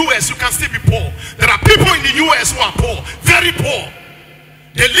anywhere in the US, you can still be poor. There are people in the US who are poor, very poor.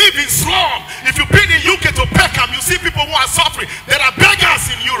 They live in slum. If you've been in UK to Peckham, you see people who are suffering. There are beggars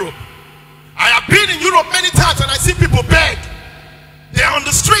in Europe. I have been in Europe many times and I see people beg. They are on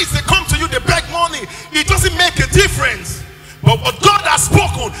the streets, they come to you, they beg money. It doesn't make a difference. But what God has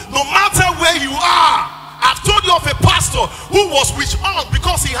spoken, no matter where you are. I've told you of a pastor who was witch hunt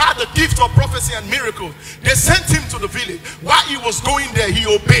because he had the gift of prophecy and miracles. They sent him to the village. While he was going there, he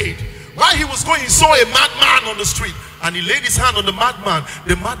obeyed. While he was going, he saw a madman on the street. And he laid his hand on the madman.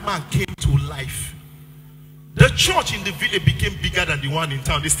 The madman came to life. The church in the village became bigger than the one in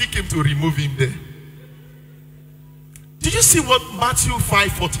town. They still came to remove him there. Did you see what Matthew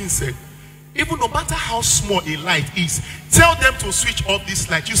 5:14 said? Even no matter how small a light is, tell them to switch off this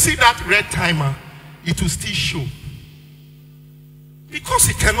light. You see that red timer? It will still show. Because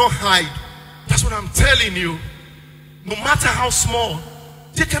it cannot hide. That's what I'm telling you. No matter how small,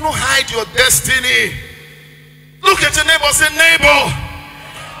 They cannot hide your destiny. Look at your neighbor, say, neighbor,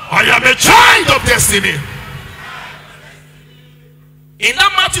 I am a child of destiny. In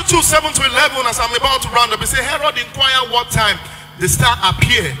that Matthew 2, 7 to 11, as I'm about to round up, he said, Herod inquired what time the star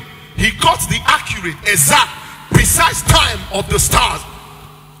appeared. He got the accurate, exact, precise time of the stars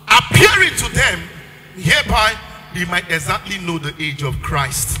appearing to them. Hereby, he might exactly know the age of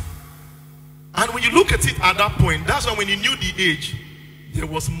Christ. And when you look at it at that point, that's when he knew the age, there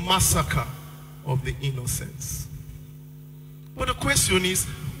was massacre of the innocents. But the question is,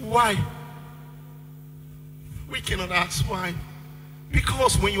 why? We cannot ask why.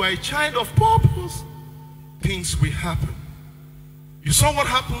 Because when you are a child of purpose, things will happen. You saw what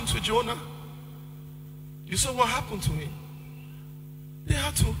happened to Jonah? You saw what happened to him? They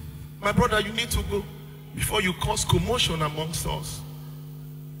had to. My brother, you need to go before you cause commotion amongst us.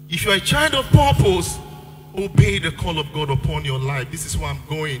 If you are a child of purpose, obey the call of God upon your life. This is where I'm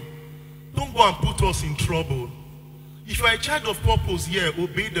going. Don't go and put us in trouble. If you are a child of purpose here,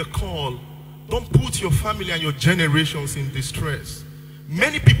 obey the call. Don't put your family and your generations in distress.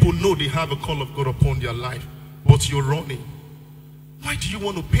 Many people know they have a call of God upon their life, but you're running. Why do you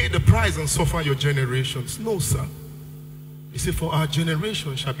want to pay the price and suffer your generations? No, sir. He said, for our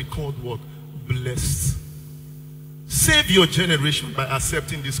generation shall be called what? Blessed. Save your generation by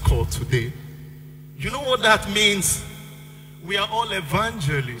accepting this call today. You know what that means? We are all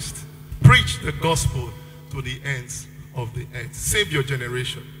evangelists. Preach the gospel to the ends of the earth. Save your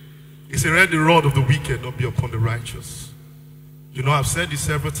generation. He said, let the rod of the wicked not be upon the righteous. You know, I've said this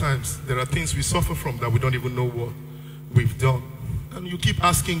several times. There are things we suffer from that we don't even know what we've done. And you keep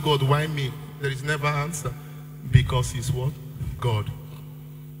asking God, why me? There is never an answer. Because he's what? God.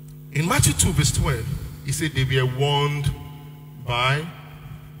 In Matthew 2 verse 12, he said they were warned by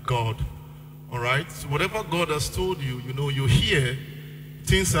God. Alright? So whatever God has told you, you know, you hear,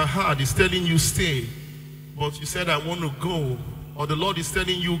 things are hard. He's telling you stay. But you said, I want to go. Or the Lord is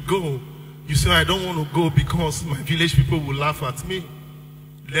telling you go. You say, I don't want to go because my village people will laugh at me.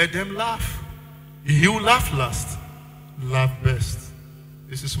 Let them laugh. You laugh last. Laugh best.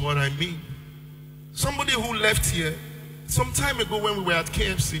 This is what I mean. Somebody who left here some time ago when we were at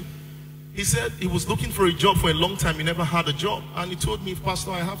KFC, he said he was looking for a job for a long time. He never had a job. And he told me,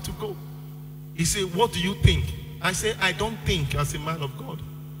 Pastor, I have to go. He said, what do you think? I said, I don't think as a man of God.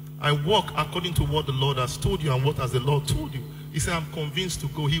 I walk according to what the Lord has told you and what has the Lord told you. He said, I'm convinced to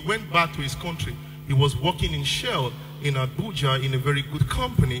go. He went back to his country. He was working in Shell in Abuja in a very good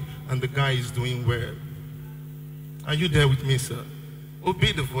company, and the guy is doing well. Are you there with me, sir?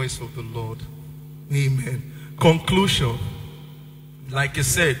 Obey the voice of the Lord. Amen. Conclusion. Like I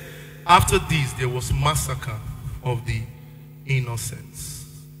said, after this, there was massacre of the innocents.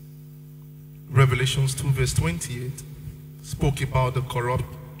 Revelations 2 verse 28 spoke about the corrupt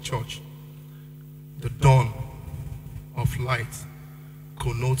church. The dawn of light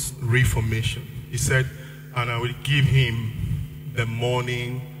connotes reformation. He said, and I will give him the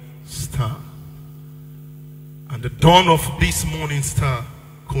morning star. And the dawn of this morning star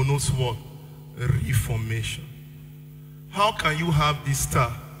connotes what? Reformation. How can you have this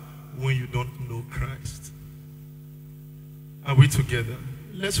star when you don't know Christ? Are we together?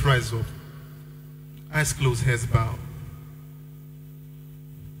 Let's rise up. Eyes closed, heads bowed.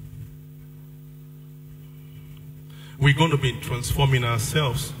 We're going to be transforming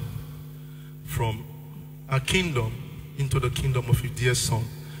ourselves from a kingdom into the kingdom of your dear son.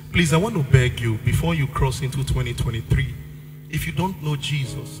 Please, I want to beg you, before you cross into 2023, if you don't know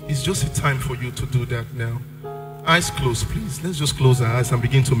Jesus, it's just a time for you to do that now. Eyes closed, please. Let's just close our eyes and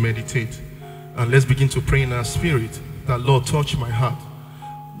begin to meditate. And let's begin to pray in our spirit that, Lord, touch my heart.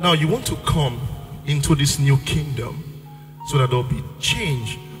 Now, you want to come into this new kingdom so that there will be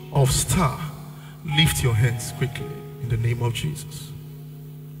change of star. Lift your hands quickly in the name of Jesus.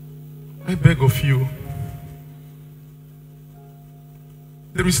 I beg of you,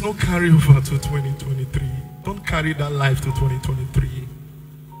 there is no carryover to 2023. Don't carry that life to 2023.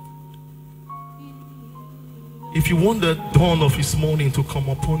 If you want the dawn of his morning to come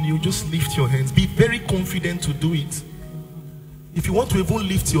upon you, just lift your hands. Be very confident to do it. If you want to even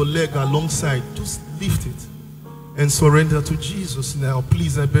lift your leg alongside, just lift it and surrender to Jesus now.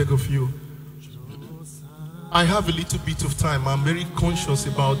 Please, I beg of you. I have a little bit of time. I'm very conscious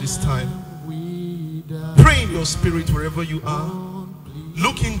about this time. Pray in your spirit wherever you are.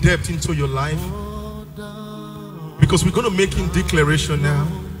 Look in depth into your life, because we're going to make a declaration now.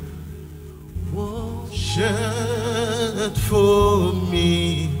 Shed for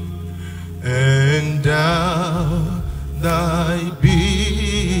me, and thou thy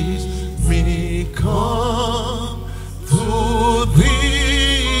bid me come to thee.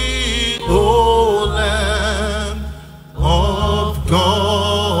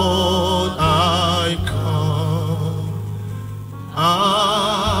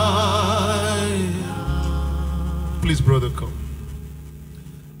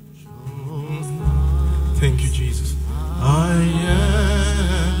 Thank you, Jesus. I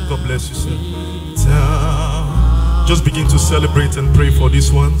am. God bless you, sir. Down. Just begin to celebrate and pray for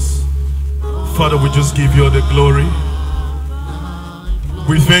these ones. Father, we just give you all the glory.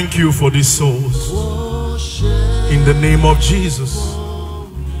 We thank you for these souls. In the name of Jesus.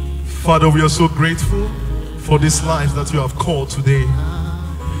 Father, we are so grateful for these lives that you have called today.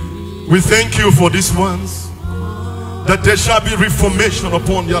 We thank you for these ones, that there shall be reformation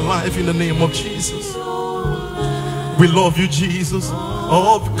upon their life in the name of Jesus. We love you, Jesus.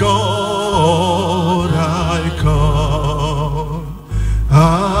 Of God I come.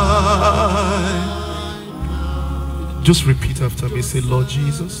 Just repeat after me. Say, Lord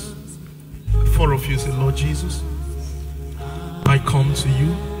Jesus. 4 of you say, Lord Jesus, I come to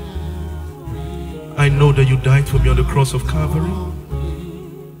you. I know that you died for me on the cross of Calvary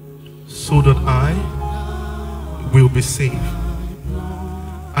so that I will be saved.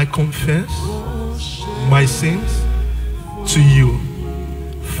 I confess my sins to you.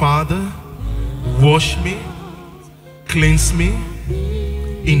 Father, wash me, cleanse me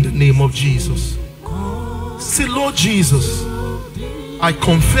in the name of Jesus. Say, Lord Jesus, I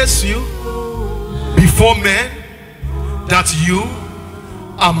confess you before men that you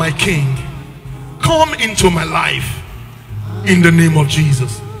are my King. Come into my life in the name of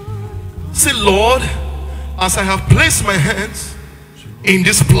Jesus. Say, Lord, as I have placed my hands in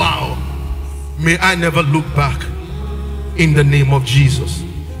this plow, may I never look back in the name of Jesus.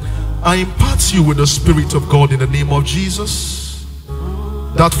 I impart you with the Spirit of God in the name of Jesus,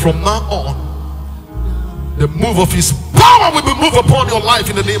 that from now on the move of his power will be moved upon your life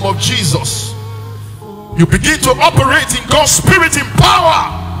in the name of Jesus. You begin to operate in God's Spirit in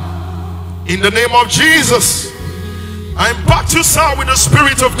power in the name of Jesus. I impart you, sir, with the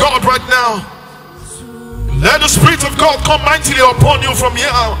Spirit of God right now. Let the Spirit of God come mightily upon you from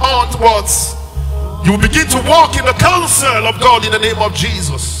here onwards. You will begin to walk in the counsel of God in the name of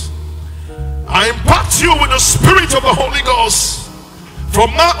Jesus. I impart you with the Spirit of the Holy Ghost.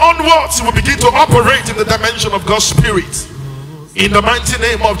 From now onwards, you will begin to operate in the dimension of God's Spirit in the mighty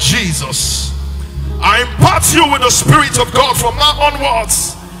name of Jesus. I impart you with the Spirit of God. From now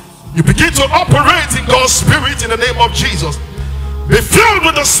onwards, you begin to operate in God's Spirit in the name of Jesus. Be filled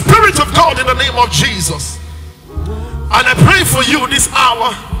with the Spirit of God in the name of Jesus. And I pray for you this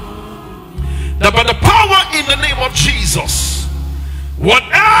hour, that by the power in the name of Jesus,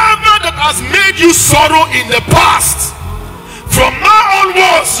 whatever that has made you sorrow in the past, from now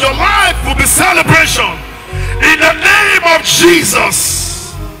onwards your life will be celebration in the name of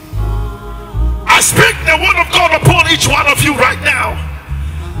Jesus. I speak the word of God upon each one of you right now,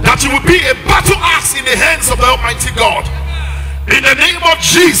 that you will be a battle axe in the hands of the Almighty God in the name of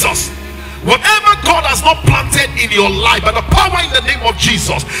Jesus. Whatever God has not planted in your life, by the power in the name of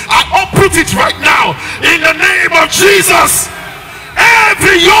Jesus, I uproot it right now in the name of Jesus.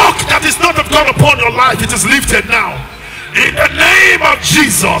 Every yoke that is not of God upon your life, it is lifted now in the name of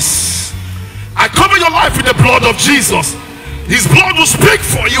Jesus. I cover your life with the blood of Jesus. His blood will speak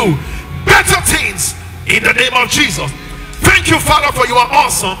for you better things in the name of Jesus. Thank you, Father, for you are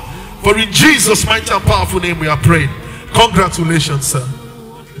awesome. For in Jesus' mighty and powerful name we are praying. Congratulations, sir.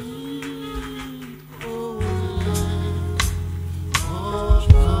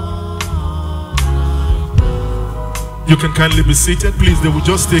 You can kindly be seated. Please, they will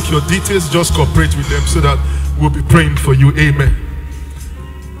just take your details. Just cooperate with them so that we'll be praying for you. Amen.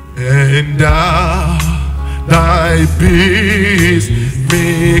 And thy peace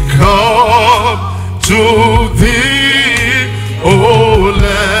may come to thee, O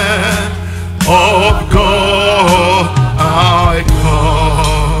land of God. I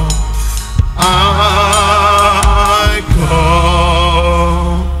come.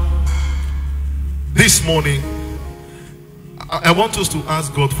 This morning, I want us to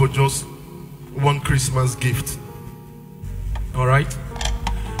ask God for just one Christmas gift. All right?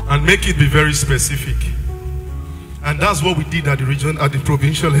 And make it be very specific. And that's what we did at the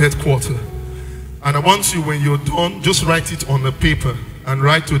provincial headquarters. And I want you, when you're done, just write it on the paper and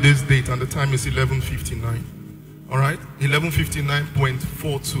write today's date, and the time is 11:59. All right?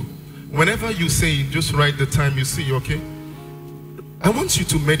 11:59.42. Whenever you say it, just write the time you see, okay? I want you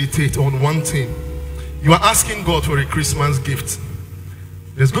to meditate on one thing. You are asking God for a Christmas gift.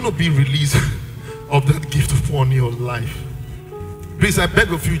 There's going to be release of that gift upon your life. Please, I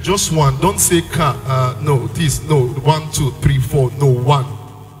beg of you, just one. Don't say car, no, this, no, 1, 2, 3, 4, no, one.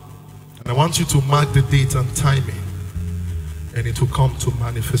 And I want you to mark the date and timing, and it will come to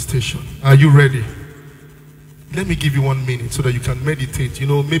manifestation. Are you ready? Let me give you 1 minute so that you can meditate. You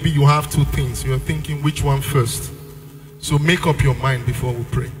know, maybe you have two things. You're thinking which one first. So make up your mind before we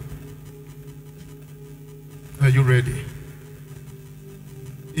pray. Are you ready?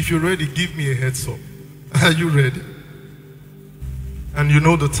 If you're ready, give me a heads up. Are you ready? And you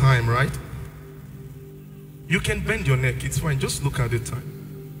know the time, right? You can bend your neck, it's fine. Just look at the time.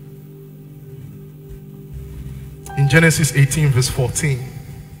 In Genesis 18 verse 14,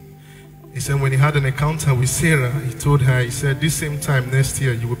 he said when he had an encounter with Sarah, he told her, he said, this same time next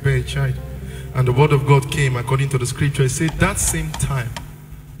year you will bear a child. And the word of God came according to the scripture. He said that same time,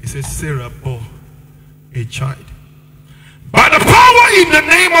 he said Sarah bore a child. By the power in the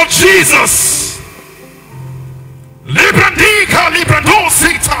name of Jesus.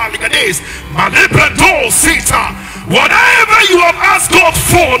 Whatever you have asked God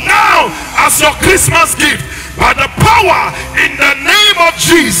for now as your Christmas gift, by the power in the name of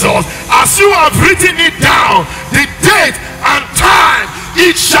Jesus, as you have written it down, the date and time,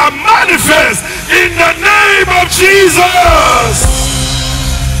 it shall manifest in the name of Jesus.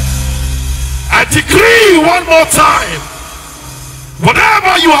 I decree one more time,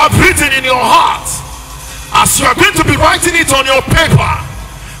 whatever you have written in your heart, as you are going to be writing it on your paper,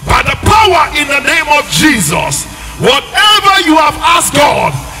 by the power in the name of Jesus, whatever you have asked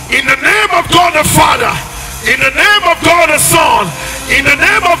God, in the name of God the Father, in the name of God the Son, in the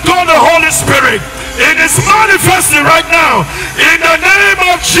name of God the Holy Spirit, it is manifesting right now in the name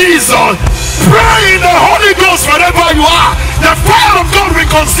of Jesus. Pray in the Holy Ghost wherever you are. The fire of God will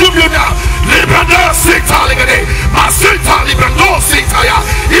consume you now. Libranda sita ligade, masita librando sita ya,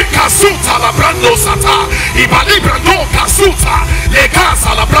 ikasuta labrando sata, ibalibrando kasuta,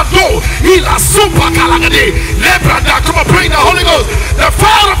 lekasa labrando, ila supa kalagade, libranda. Come on, pray in the Holy Ghost. The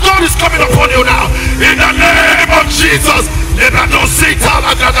fire of God is coming upon you now. In the name of Jesus. Librando sita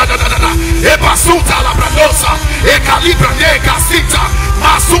labranda, ebasuta labrandosa, ekalibrande kasita,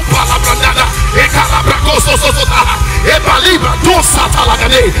 masupa labranda, ekalabragoso sosota, ebalibrando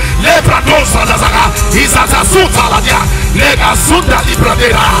talagade, lebradosa dazaga, izatasuta ladia, legasunda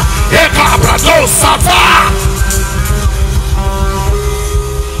libradera, ekabradosa ta.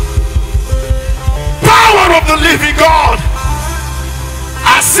 Power of the living God.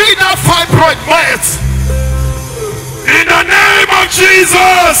 I see that fibroid mat. In the name of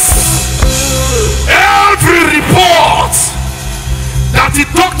Jesus, every report that the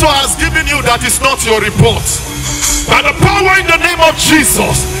doctor has given you that is not your report, by the power in the name of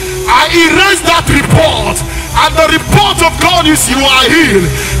Jesus, I erase that report, and the report of God is you are healed,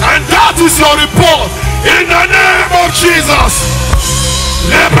 and that is your report in the name of Jesus.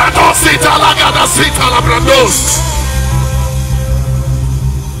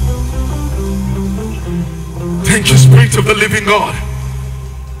 Thank you, Spirit of the living God.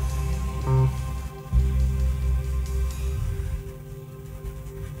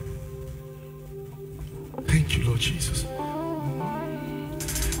 Thank you, Lord Jesus.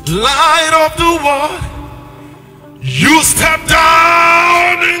 Light of the world, you step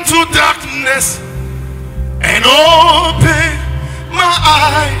down into darkness and open my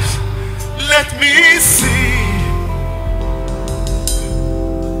eyes. Let me see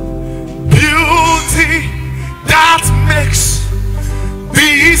beauty that makes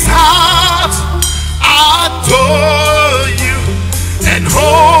these hearts adore you, and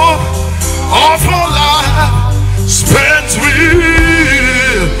hope of a life spent with.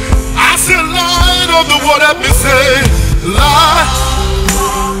 As the light of the world, let me say, light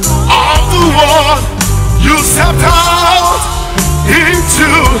of the world, you stepped out into.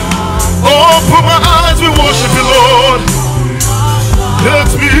 Open my eyes, we worship you, Lord.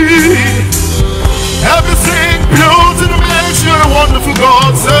 Let me. Everything built in the makes you a wonderful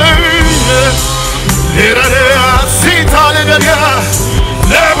God. Say yes. Here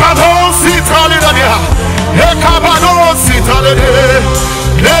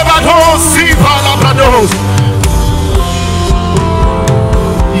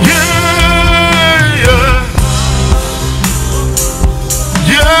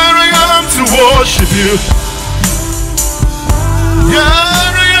I am to worship you. Here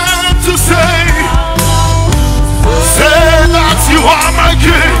I am to say that you are my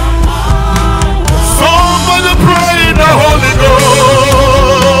King. Somebody pray in the Holy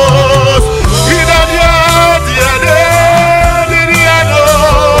Ghost. In the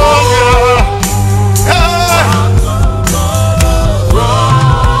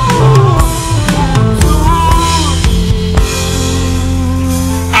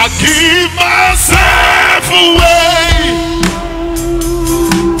I give myself away.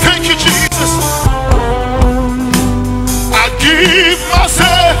 Thank you, Jesus.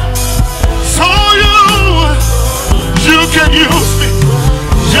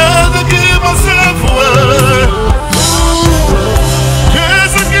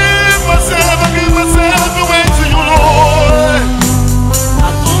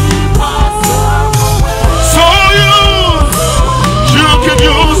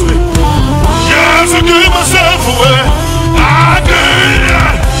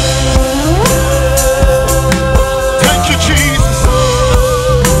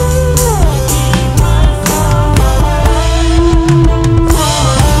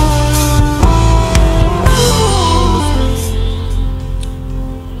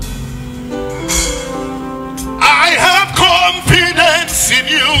 in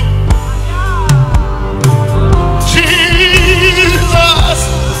you. Jesus,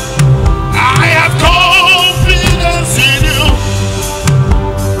 I have confidence in you.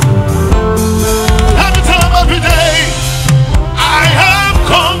 Every time, every day, I have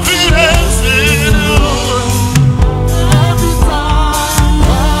confidence in you.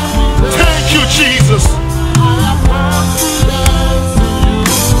 Thank you, Jesus.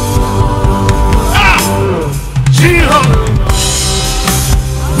 Jesus,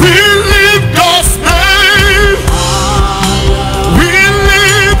 we lift God's name. We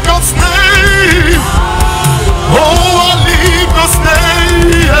lift God's name. Oh, I lift God's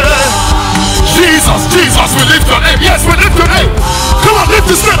name. Jesus, Jesus, we lift your name. Yes, we lift your name. Come on, lift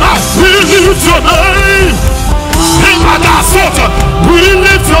this name high. We lift your name. We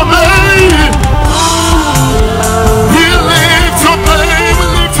lift your name. We lift your name. We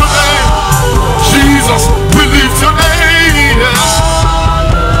lift your name. Jesus, we lift your name.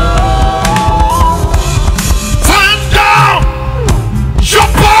 Turn down your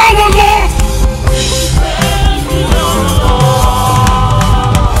power, Lord.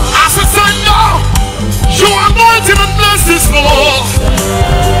 I said, turn down your anointing and blessings, Lord.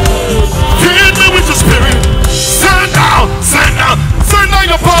 Fill me with your spirit. Send down, send down, send down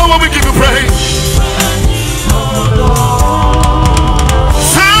your power. We give you praise.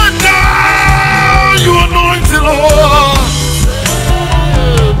 Send down your anointing, Lord.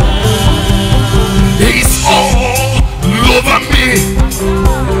 It's all over me.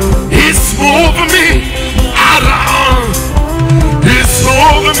 It's moving me around. It's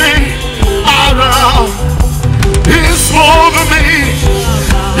moving me around. It's moving me.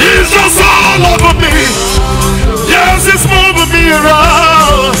 It's just all over me. Yes, it's moving me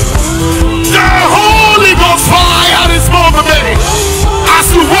around. The Holy Ghost fire is moving me. As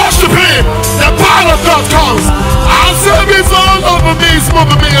you worship Him, the power of God comes. I say it's all over me. It's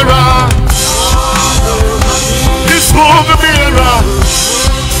moving me around. It's moving me around.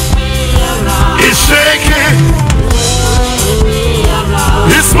 It's shaking.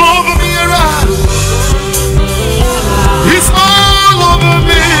 It's moving me around. It's all over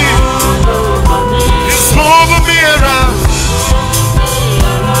me. It's moving me around.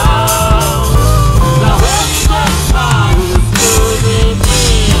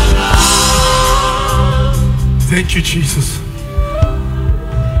 Thank you, Jesus.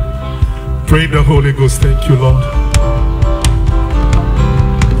 Pray in the Holy Ghost. Thank you, Lord.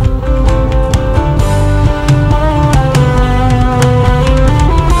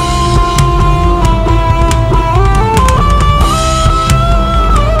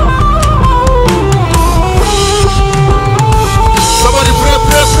 Somebody pray,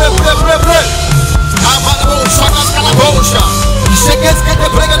 pray, pray, pray, pray, pray.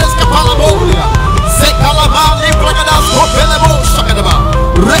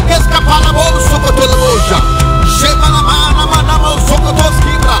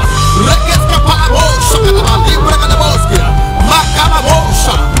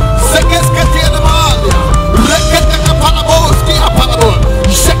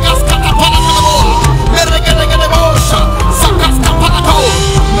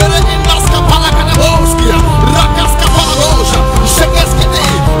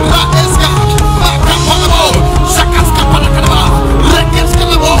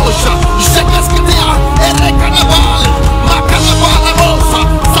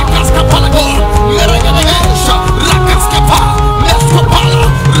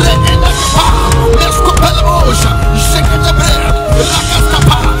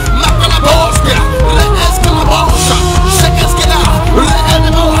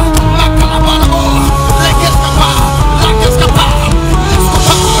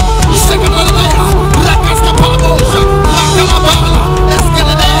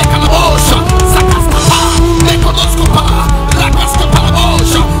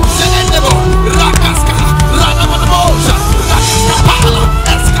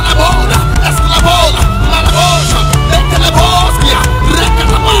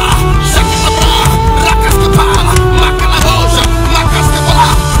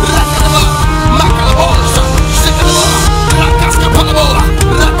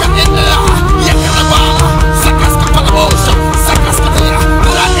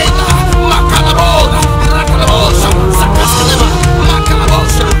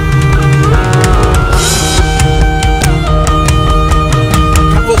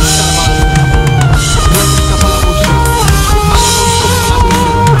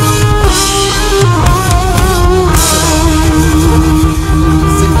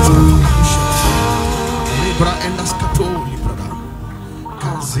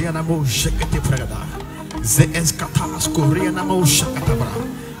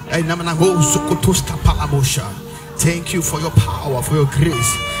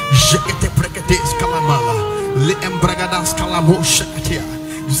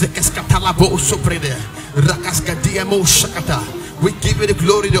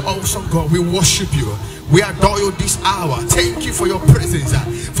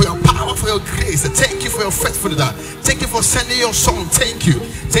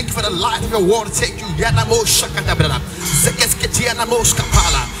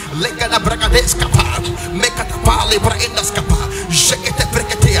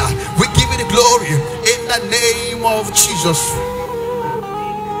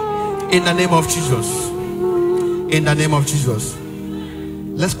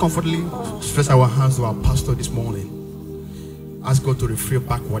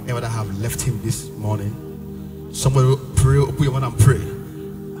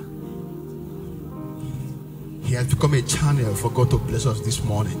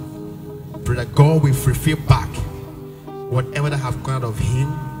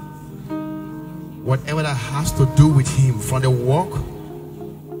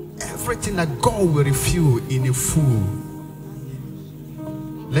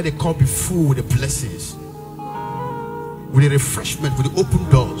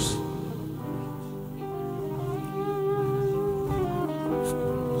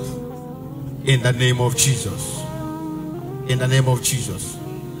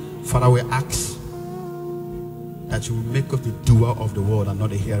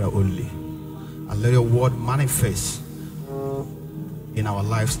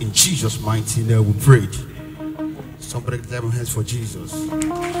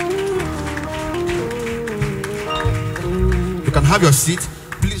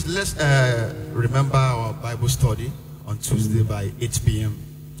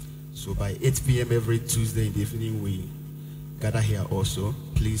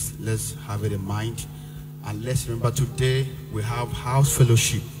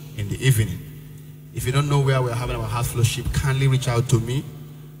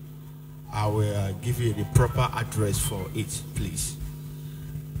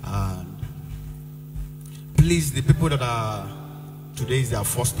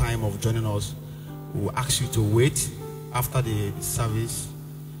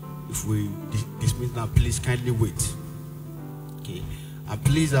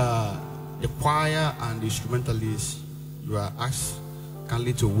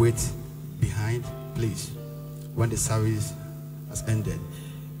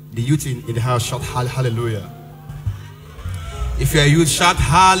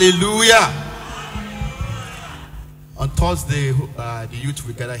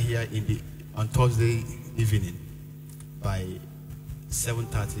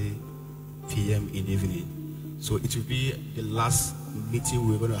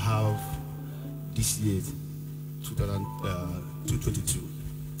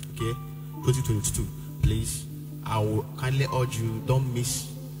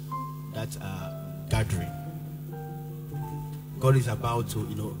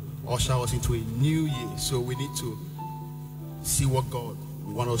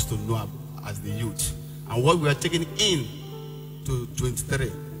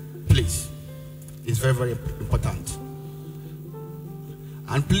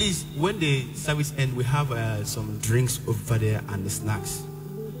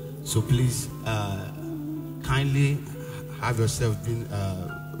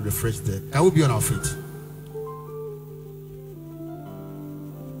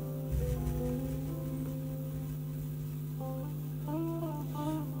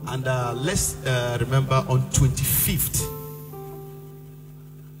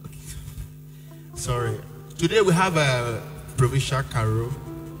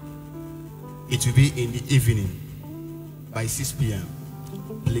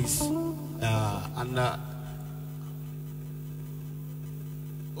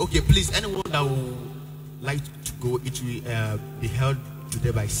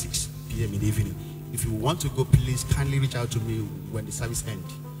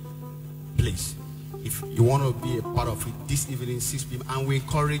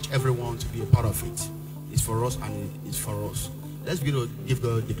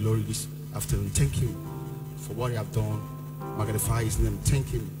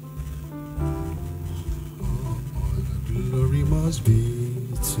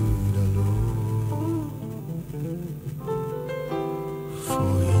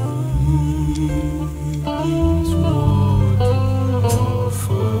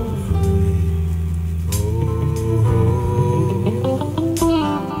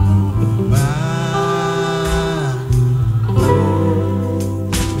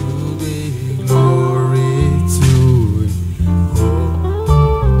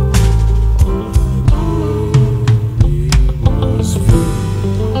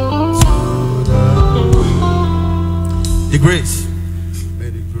 grace. May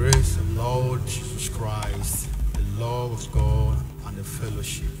the grace of Lord Jesus Christ, the love of God, and the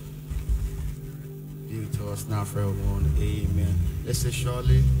fellowship be to us now forevermore. Amen. Let's say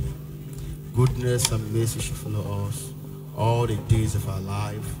surely goodness and mercy shall follow us all the days of our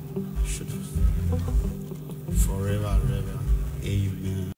life.